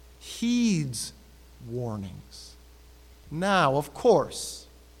 heeds warnings. Now, of course,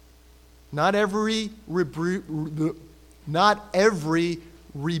 not every rebuke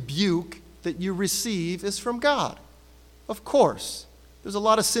that you receive is from God. Of course, there's a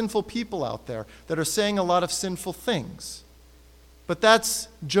lot of sinful people out there that are saying a lot of sinful things. But that's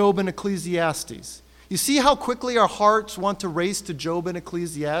Job and Ecclesiastes. You see how quickly our hearts want to race to Job and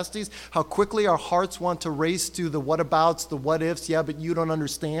Ecclesiastes? How quickly our hearts want to race to the what-abouts, the what-ifs, yeah, but you don't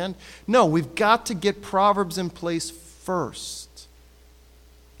understand? No, we've got to get Proverbs in place first.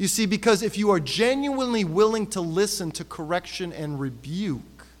 You see, because if you are genuinely willing to listen to correction and rebuke,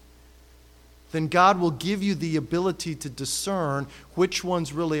 then God will give you the ability to discern which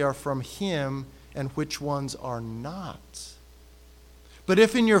ones really are from Him and which ones are not. But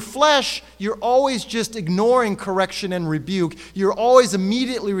if in your flesh you're always just ignoring correction and rebuke, you're always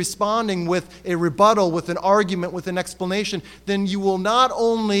immediately responding with a rebuttal, with an argument, with an explanation, then you will not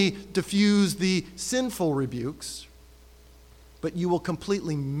only diffuse the sinful rebukes, but you will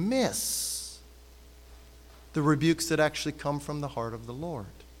completely miss the rebukes that actually come from the heart of the Lord.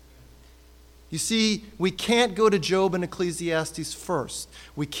 You see, we can't go to Job and Ecclesiastes first.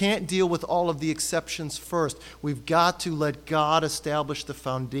 We can't deal with all of the exceptions first. We've got to let God establish the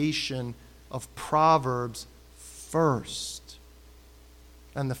foundation of Proverbs first.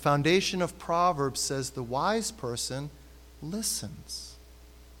 And the foundation of Proverbs says the wise person listens.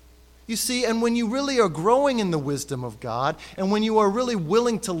 You see, and when you really are growing in the wisdom of God, and when you are really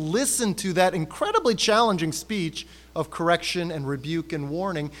willing to listen to that incredibly challenging speech of correction and rebuke and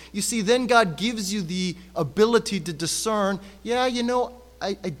warning, you see, then God gives you the ability to discern, yeah, you know,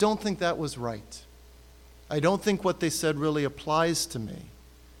 I don't think that was right. I don't think what they said really applies to me.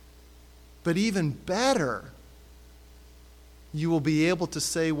 But even better, you will be able to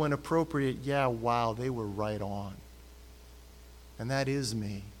say when appropriate, yeah, wow, they were right on. And that is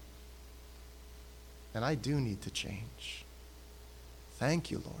me. And I do need to change.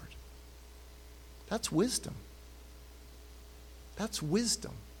 Thank you, Lord. That's wisdom. That's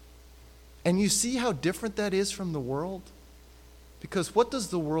wisdom. And you see how different that is from the world? Because what does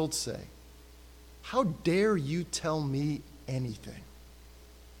the world say? How dare you tell me anything?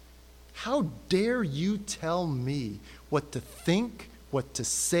 How dare you tell me what to think, what to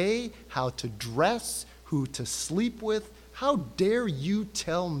say, how to dress, who to sleep with? How dare you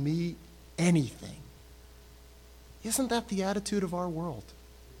tell me anything? Isn't that the attitude of our world?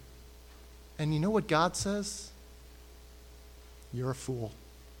 And you know what God says? You're a fool.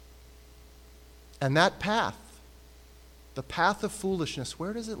 And that path, the path of foolishness,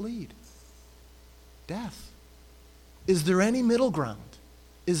 where does it lead? Death. Is there any middle ground?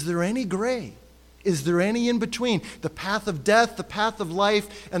 Is there any gray? Is there any in between? The path of death, the path of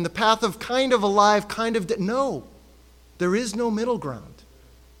life, and the path of kind of alive, kind of dead? No, there is no middle ground.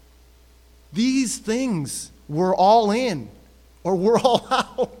 These things we're all in or we're all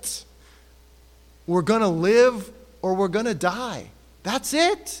out. We're going to live or we're going to die. That's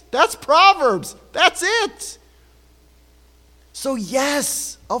it. That's Proverbs. That's it. So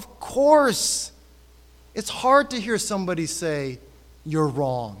yes, of course, it's hard to hear somebody say, you're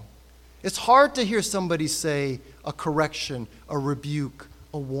wrong. It's hard to hear somebody say a correction, a rebuke,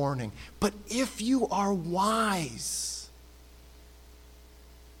 a warning. But if you are wise,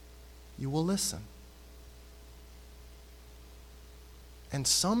 you will listen. And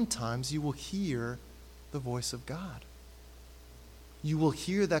sometimes you will hear the voice of God. You will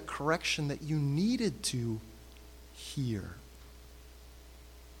hear that correction that you needed to hear.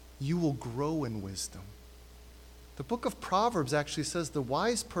 You will grow in wisdom. The book of Proverbs actually says the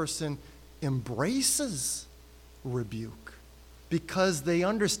wise person embraces rebuke because they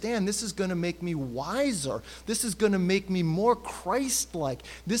understand this is going to make me wiser. This is going to make me more Christ-like.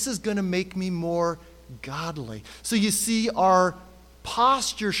 This is going to make me more godly. So you see, our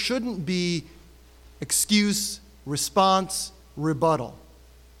posture shouldn't be excuse, response, rebuttal.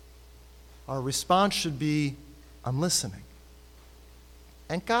 Our response should be, I'm listening.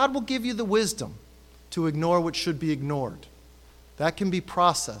 And God will give you the wisdom to ignore what should be ignored. That can be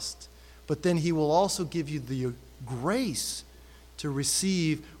processed. But then He will also give you the grace to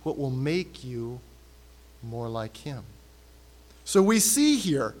receive what will make you more like Him. So we see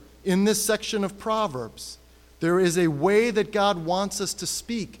here in this section of Proverbs, there is a way that God wants us to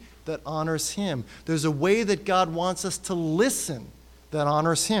speak that honors Him. There's a way that God wants us to listen that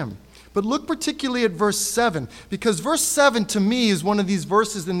honors Him. But look particularly at verse 7, because verse 7 to me is one of these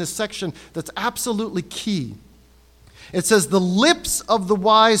verses in this section that's absolutely key. It says, the lips of the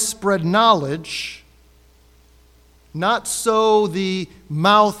wise spread knowledge, not so the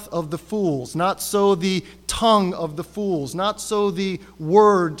mouth of the fools, not so the tongue of the fools, not so the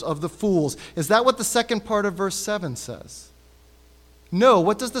words of the fools. Is that what the second part of verse 7 says? No,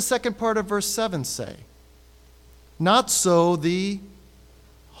 what does the second part of verse 7 say? Not so the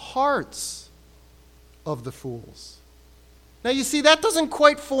hearts of the fools. Now you see, that doesn't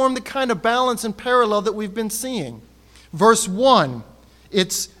quite form the kind of balance and parallel that we've been seeing. Verse 1,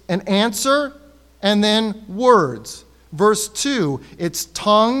 it's an answer and then words. Verse 2, it's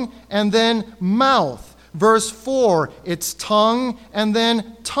tongue and then mouth. Verse 4, it's tongue and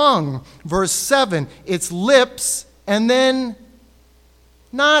then tongue. Verse 7, it's lips and then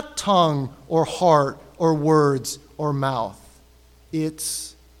not tongue or heart or words or mouth.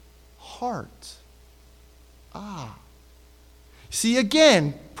 It's heart. See,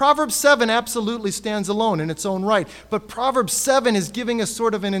 again, Proverbs 7 absolutely stands alone in its own right, but Proverbs 7 is giving us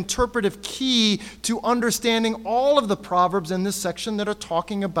sort of an interpretive key to understanding all of the Proverbs in this section that are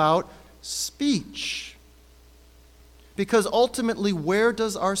talking about speech. Because ultimately, where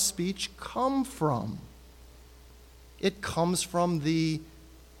does our speech come from? It comes from the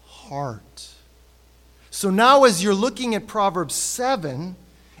heart. So now as you're looking at Proverbs 7,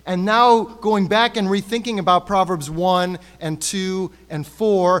 and now going back and rethinking about Proverbs 1 and 2 and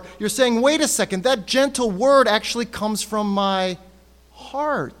 4, you're saying, wait a second, that gentle word actually comes from my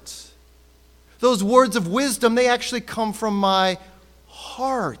heart. Those words of wisdom, they actually come from my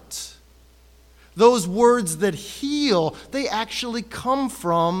heart. Those words that heal, they actually come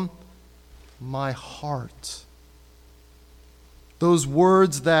from my heart. Those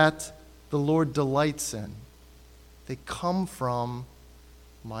words that the Lord delights in, they come from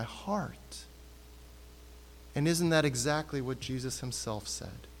my heart. And isn't that exactly what Jesus Himself said?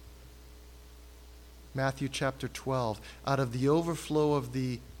 Matthew chapter 12, out of the overflow of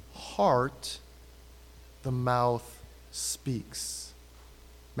the heart, the mouth speaks.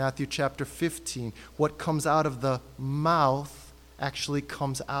 Matthew chapter 15, what comes out of the mouth actually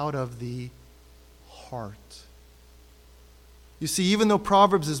comes out of the heart. You see, even though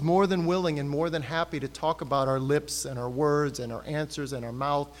Proverbs is more than willing and more than happy to talk about our lips and our words and our answers and our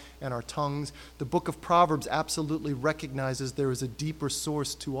mouth and our tongues, the book of Proverbs absolutely recognizes there is a deeper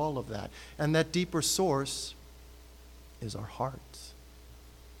source to all of that. And that deeper source is our hearts.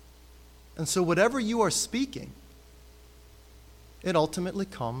 And so whatever you are speaking, it ultimately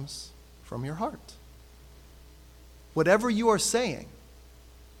comes from your heart. Whatever you are saying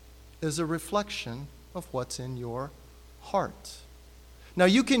is a reflection of what's in your heart. Now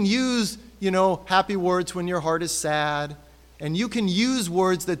you can use, happy words when your heart is sad, and you can use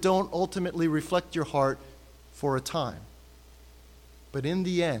words that don't ultimately reflect your heart for a time. But in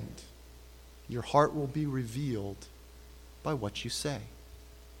the end, your heart will be revealed by what you say.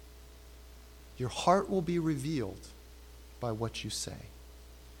 Your heart will be revealed by what you say.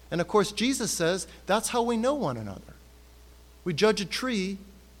 And of course, Jesus says that's how we know one another. We judge a tree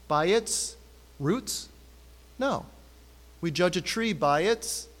by its roots? No. We judge a tree by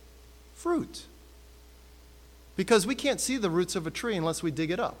its fruit. Because we can't see the roots of a tree unless we dig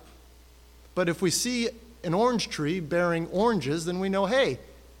it up. But if we see an orange tree bearing oranges, then we know, hey,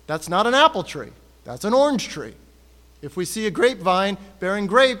 that's not an apple tree. That's an orange tree. If we see a grapevine bearing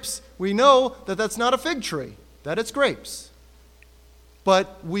grapes, we know that that's not a fig tree, that it's grapes.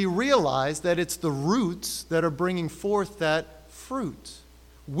 But we realize that it's the roots that are bringing forth that fruit.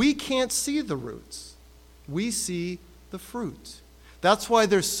 We can't see the roots. We see the fruit. That's why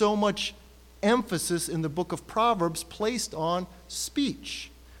there's so much emphasis in the book of Proverbs placed on speech,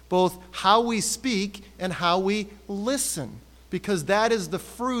 both how we speak and how we listen, because that is the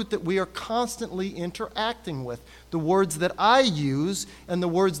fruit that we are constantly interacting with. The words that I use and the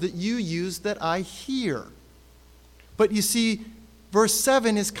words that you use that I hear. But you see, verse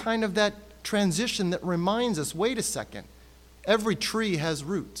 7 is kind of that transition that reminds us, wait a second, every tree has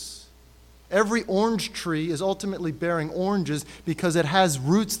roots. Every orange tree is ultimately bearing oranges because it has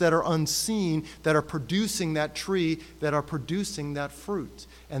roots that are unseen, that are producing that tree, that are producing that fruit.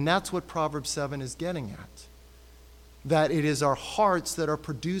 And that's what Proverbs 7 is getting at. That it is our hearts that are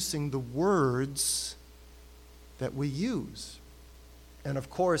producing the words that we use. And of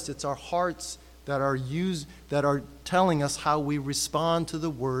course, it's our hearts that are telling us how we respond to the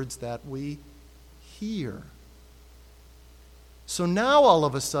words that we hear. So now all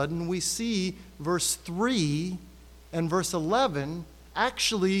of a sudden we see verse 3 and verse 11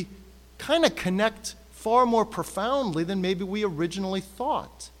 actually kind of connect far more profoundly than maybe we originally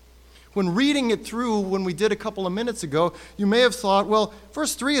thought. When reading it through, when we did a couple of minutes ago, you may have thought, well,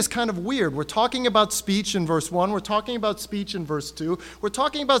 verse 3 is kind of weird. We're talking about speech in verse 1. We're talking about speech in verse 2. We're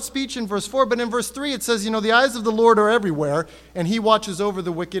talking about speech in verse 4. But in verse 3 it says, the eyes of the Lord are everywhere, and he watches over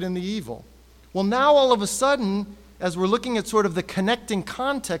the wicked and the evil. Well, now all of a sudden, as we're looking at sort of the connecting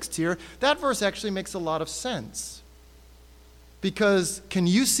context here, that verse actually makes a lot of sense. Because can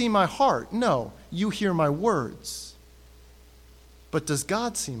you see my heart? No, you hear my words. But does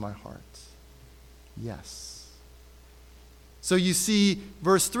God see my heart? Yes. So you see,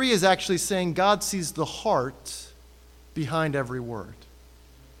 verse 3 is actually saying God sees the heart behind every word.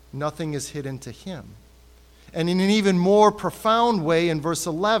 Nothing is hidden to him. And in an even more profound way, in verse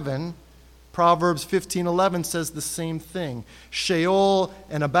 11, Proverbs 15:11 says the same thing. Sheol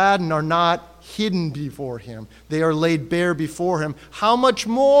and Abaddon are not hidden before him. They are laid bare before him. How much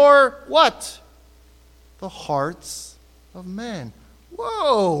more, what? The hearts of men.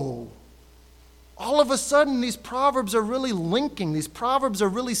 Whoa! All of a sudden, these Proverbs are really linking. These Proverbs are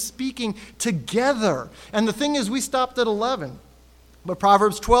really speaking together. And the thing is, we stopped at 11. But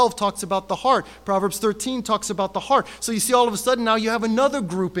Proverbs 12 talks about the heart. Proverbs 13 talks about the heart. So you see, all of a sudden now you have another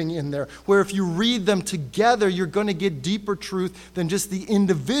grouping in there where if you read them together, you're going to get deeper truth than just the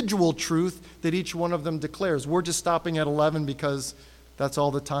individual truth that each one of them declares. We're just stopping at 11 because that's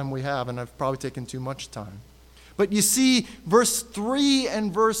all the time we have, and I've probably taken too much time. But you see, verse 3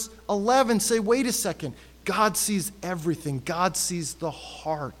 and verse 11 say, wait a second, God sees everything. God sees the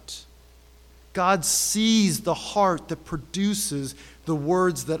heart. God sees the heart that produces the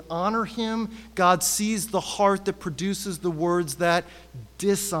words that honor him. God sees the heart that produces the words that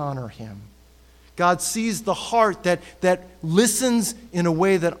dishonor him. God sees the heart that listens in a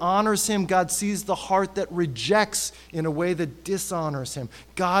way that honors him. God sees the heart that rejects in a way that dishonors him.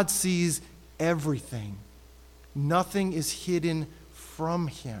 God sees everything. Nothing is hidden from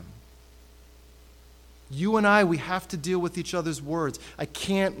him. You and I, we have to deal with each other's words. I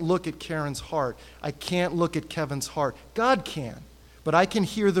can't look at Karen's heart. I can't look at Kevin's heart. God can. But I can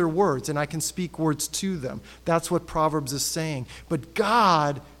hear their words and I can speak words to them. That's what Proverbs is saying. But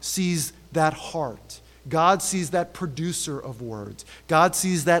God sees that heart. God sees that producer of words. God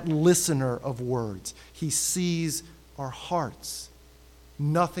sees that listener of words. He sees our hearts.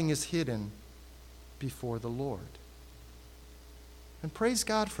 Nothing is hidden before the Lord. And praise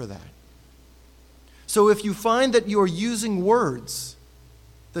God for that. So if you find that you are using words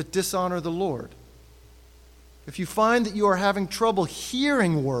that dishonor the Lord, if you find that you are having trouble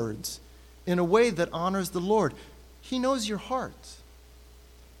hearing words in a way that honors the Lord, he knows your heart.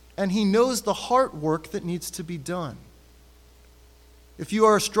 And he knows the heart work that needs to be done. If you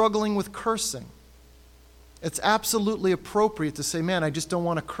are struggling with cursing, it's absolutely appropriate to say, man, I just don't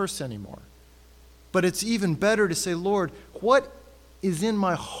want to curse anymore. But it's even better to say, Lord, what is in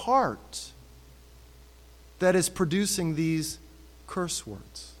my heart that is producing these curse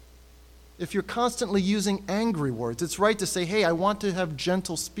words? if you're constantly using angry words. It's right to say, hey, I want to have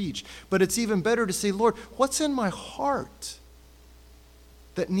gentle speech. But it's even better to say, Lord, what's in my heart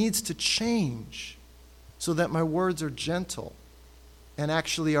that needs to change so that my words are gentle and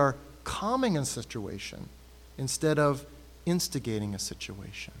actually are calming a situation instead of instigating a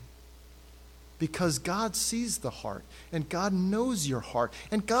situation? Because God sees the heart, and God knows your heart,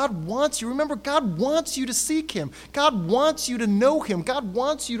 and God wants you. Remember, God wants you to seek Him. God wants you to know Him. God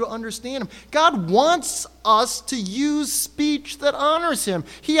wants you to understand Him. God wants us to use speech that honors Him.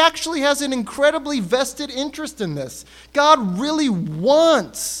 He actually has an incredibly vested interest in this. God really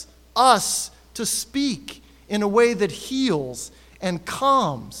wants us to speak in a way that heals and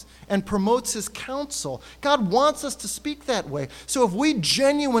calms and promotes His counsel. God wants us to speak that way. So if we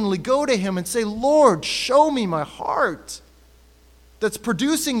genuinely go to Him and say, Lord, show me my heart that's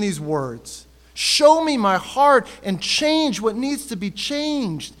producing these words. Show me my heart and change what needs to be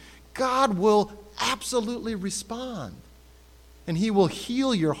changed. God will absolutely respond. And He will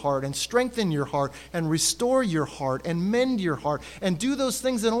heal your heart and strengthen your heart and restore your heart and mend your heart and do those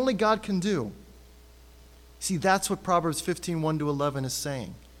things that only God can do. See, that's what Proverbs 15, 1-11 is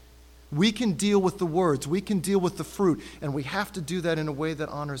saying. We can deal with the words, we can deal with the fruit, and we have to do that in a way that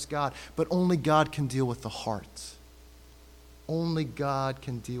honors God, but only God can deal with the heart. Only God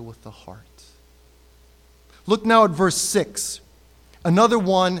can deal with the heart. Look now at verse 6, another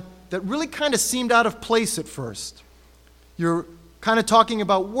one that really kind of seemed out of place at first. You're kind of talking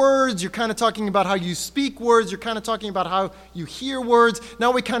about words, you're kind of talking about how you speak words, you're kind of talking about how you hear words. Now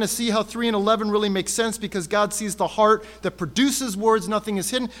we kind of see how 3 and 11 really make sense because God sees the heart that produces words, nothing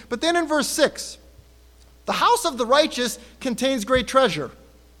is hidden. But then in verse 6, the house of the righteous contains great treasure,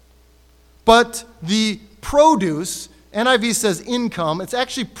 but the produce, NIV says income, it's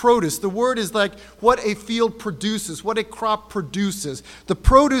actually produce. The word is like what a field produces, what a crop produces. The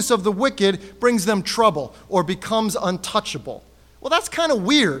produce of the wicked brings them trouble or becomes untouchable. Well, that's kind of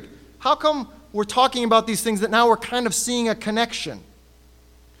weird. How come we're talking about these things that now we're kind of seeing a connection?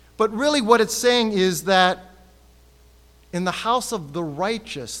 But really what it's saying is that in the house of the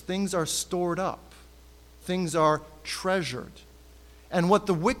righteous, things are stored up. Things are treasured. And what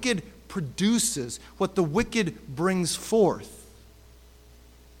the wicked produces, what the wicked brings forth.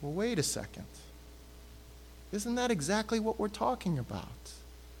 Well, wait a second. Isn't that exactly what we're talking about?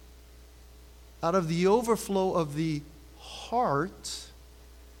 Out of the overflow of the heart,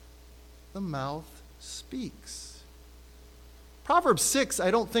 the mouth speaks. Proverbs 6,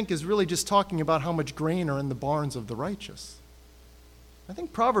 I don't think, is really just talking about how much grain are in the barns of the righteous. I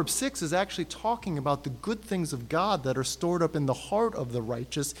think Proverbs 6 is actually talking about the good things of God that are stored up in the heart of the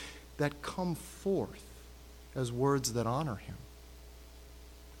righteous that come forth as words that honor Him.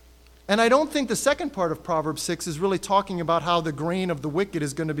 And I don't think the second part of Proverbs 6 is really talking about how the grain of the wicked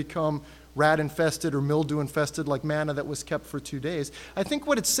is going to become rat-infested or mildew-infested like manna that was kept for 2 days. I think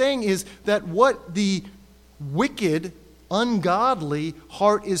what it's saying is that what the wicked, ungodly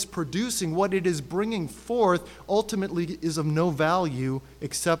heart is producing, what it is bringing forth, ultimately is of no value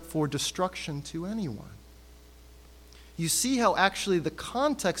except for destruction to anyone. You see how actually the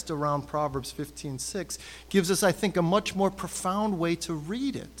context around Proverbs 15:6 gives us, I think, a much more profound way to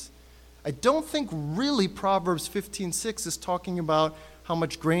read it. I don't think really Proverbs 15:6 is talking about how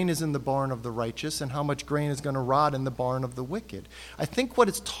much grain is in the barn of the righteous and how much grain is going to rot in the barn of the wicked. I think what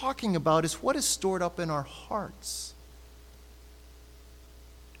it's talking about is what is stored up in our hearts.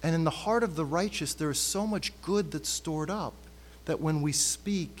 And in the heart of the righteous, there is so much good that's stored up that when we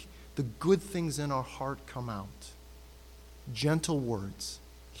speak, the good things in our heart come out. Gentle words,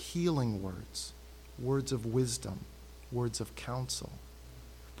 healing words, words of wisdom, words of counsel.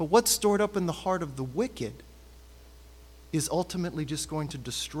 But what's stored up in the heart of the wicked is ultimately just going to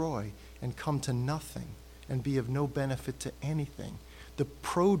destroy and come to nothing and be of no benefit to anything. The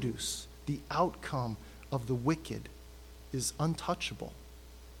produce, the outcome of the wicked is untouchable.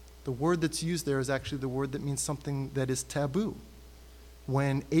 The word that's used there is actually the word that means something that is taboo.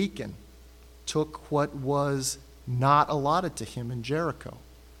 When Achan took what was not allotted to him in Jericho,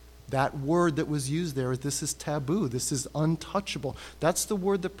 that word that was used there, this is taboo, this is untouchable. That's the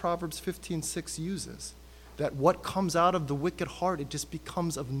word that Proverbs 15:6 uses. That what comes out of the wicked heart, it just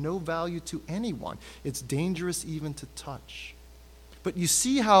becomes of no value to anyone. It's dangerous even to touch. But you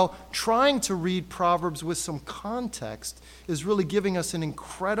see how trying to read Proverbs with some context is really giving us an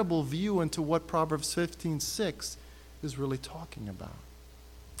incredible view into what Proverbs 15:6 is really talking about.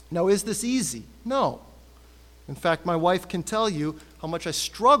 Now, is this easy? No. In fact, my wife can tell you how much I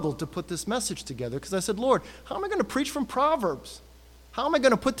struggled to put this message together because I said, Lord, how am I going to preach from Proverbs? How am I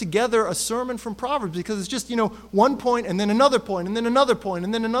going to put together a sermon from Proverbs? Because it's just, one point and then another point and then another point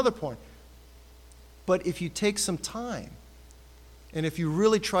and then another point. But if you take some time, and if you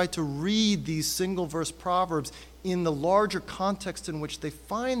really try to read these single verse Proverbs in the larger context in which they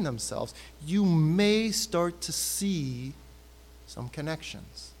find themselves, you may start to see some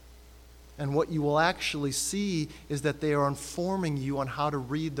connections. And what you will actually see is that they are informing you on how to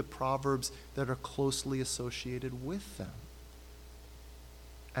read the Proverbs that are closely associated with them.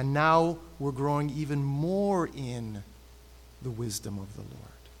 And now we're growing even more in the wisdom of the Lord,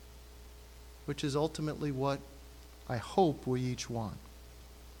 which is ultimately what I hope we each want.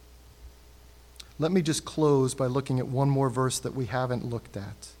 Let me just close by looking at one more verse that we haven't looked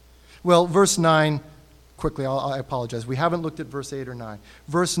at. Well, verse 9, quickly, I apologize. We haven't looked at verse 8 or 9.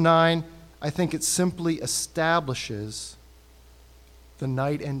 Verse 9, I think it simply establishes the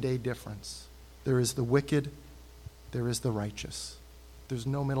night and day difference. There is the wicked, there is the righteous. There's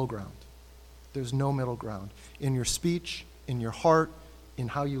no middle ground. There's no middle ground. In your speech, in your heart, in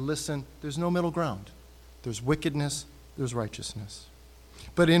how you listen, there's no middle ground. There's wickedness, there's righteousness.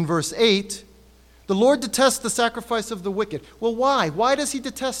 But in verse 8, the Lord detests the sacrifice of the wicked. Well, why? Why does he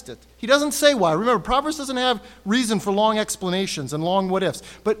detest it? He doesn't say why. Remember, Proverbs doesn't have reason for long explanations and long what-ifs.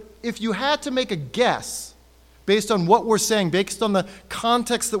 But if you had to make a guess based on what we're saying, based on the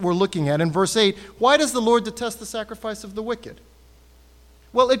context that we're looking at in verse 8, why does the Lord detest the sacrifice of the wicked?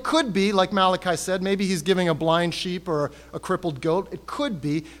 Well, it could be, like Malachi said, maybe he's giving a blind sheep or a crippled goat. It could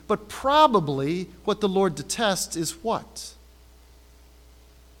be, but probably what the Lord detests is what?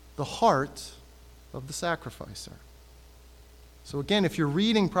 The heart of the sacrificer. So again, if you're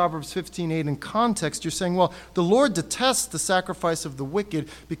reading Proverbs 15:8 in context, you're saying, well, the Lord detests the sacrifice of the wicked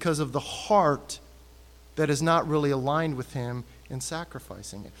because of the heart that is not really aligned with him in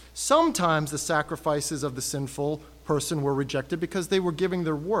sacrificing it. Sometimes the sacrifices of the sinful person were rejected because they were giving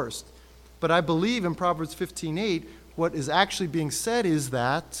their worst. But I believe in Proverbs 15:8, what is actually being said is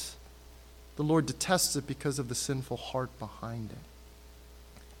that the Lord detests it because of the sinful heart behind it.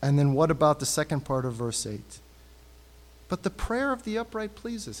 And then what about the second part of verse 8? But the prayer of the upright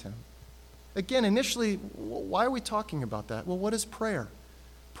pleases him. Again, initially, why are we talking about that? Well, what is prayer?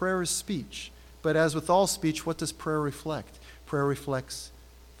 Prayer is speech. But as with all speech, what does prayer reflect? Prayer reflects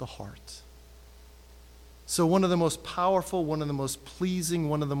the heart. So one of the most powerful, one of the most pleasing,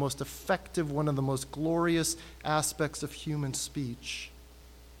 one of the most effective, one of the most glorious aspects of human speech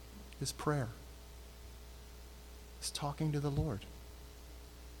is prayer. It's talking to the Lord.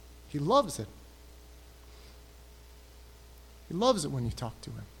 He loves it. He loves it when you talk to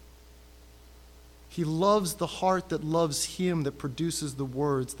him. He loves the heart that loves him, that produces the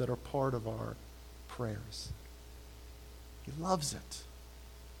words that are part of our prayers. He loves it.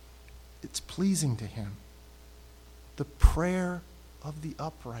 It's pleasing to him. The prayer of the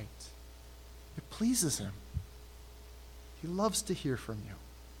upright. It pleases him. He loves to hear from you.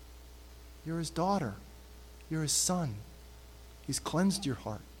 You're his daughter. You're his son. He's cleansed your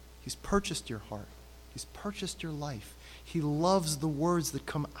heart. He's purchased your heart. He's purchased your life. He loves the words that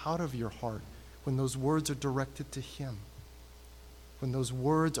come out of your heart when those words are directed to him. When those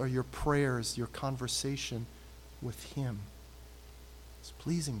words are your prayers, your conversation with him. It's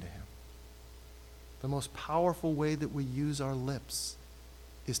pleasing to him. The most powerful way that we use our lips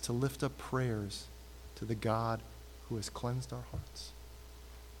is to lift up prayers to the God who has cleansed our hearts.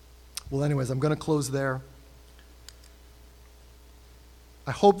 Well, anyways, I'm going to close there.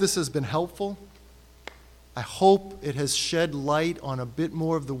 I hope this has been helpful. I hope it has shed light on a bit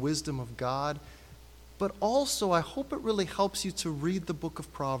more of the wisdom of God. But also, I hope it really helps you to read the book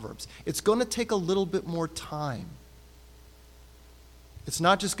of Proverbs. It's going to take a little bit more time. It's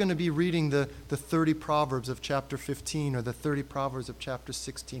not just going to be reading the 30 Proverbs of chapter 15 or the 30 Proverbs of chapter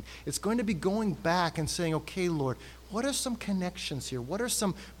 16. It's going to be going back and saying, okay, Lord, what are some connections here? What are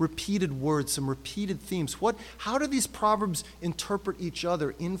some repeated words, some repeated themes? How do these Proverbs interpret each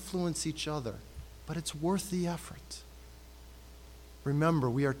other, influence each other? But it's worth the effort.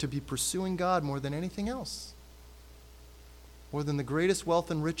 Remember, we are to be pursuing God more than anything else. More than the greatest wealth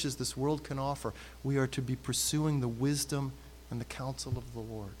and riches this world can offer. We are to be pursuing the wisdom and the counsel of the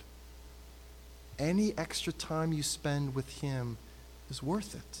Lord. Any extra time you spend with him is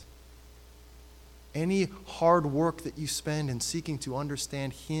worth it. Any hard work that you spend in seeking to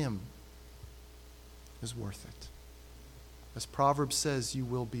understand him is worth it. As Proverbs says, you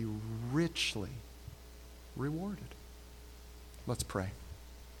will be richly rewarded. Let's pray.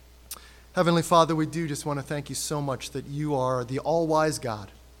 Heavenly Father, we do just want to thank you so much that you are the all-wise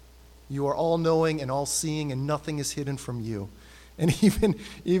God. You are all-knowing and all-seeing, and nothing is hidden from you. And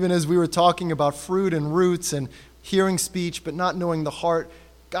even as we were talking about fruit and roots and hearing speech but not knowing the heart,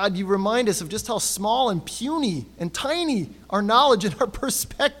 God, you remind us of just how small and puny and tiny our knowledge and our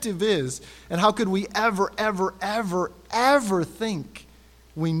perspective is. And how could we ever, ever, ever, ever think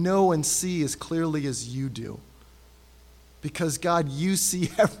we know and see as clearly as you do? Because, God, you see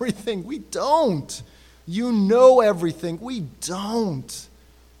everything. We don't. You know everything. We don't.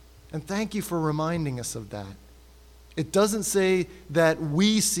 And thank you for reminding us of that. It doesn't say that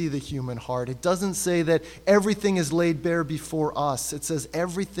we see the human heart. It doesn't say that everything is laid bare before us. It says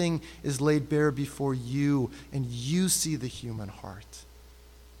everything is laid bare before you, and you see the human heart.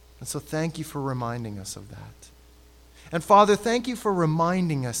 And so thank you for reminding us of that. And Father, thank you for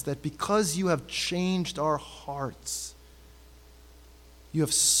reminding us that because you have changed our hearts, you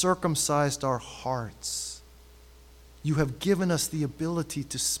have circumcised our hearts, you have given us the ability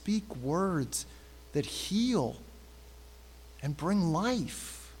to speak words that heal and bring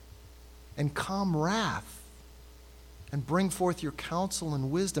life and calm wrath and bring forth your counsel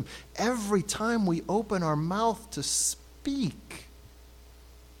and wisdom. Every time we open our mouth to speak,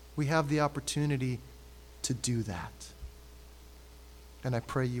 we have the opportunity to do that. And I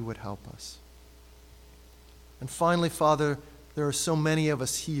pray you would help us. And finally, Father, there are so many of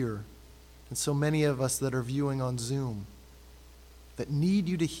us here and so many of us that are viewing on Zoom that need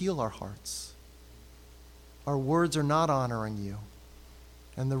you to heal our hearts. Our words are not honoring you.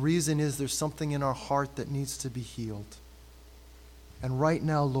 And the reason is there's something in our heart that needs to be healed. And right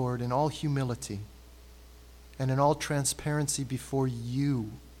now, Lord, in all humility and in all transparency before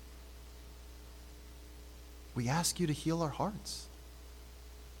you, we ask you to heal our hearts.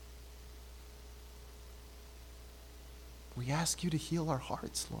 We ask you to heal our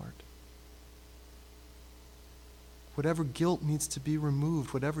hearts, Lord. Whatever guilt needs to be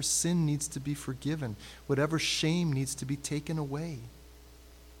removed, whatever sin needs to be forgiven, whatever shame needs to be taken away,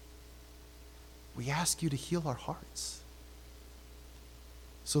 we ask you to heal our hearts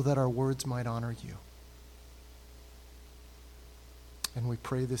so that our words might honor you. And we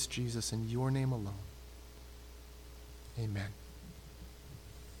pray this, Jesus, in your name alone. Amen.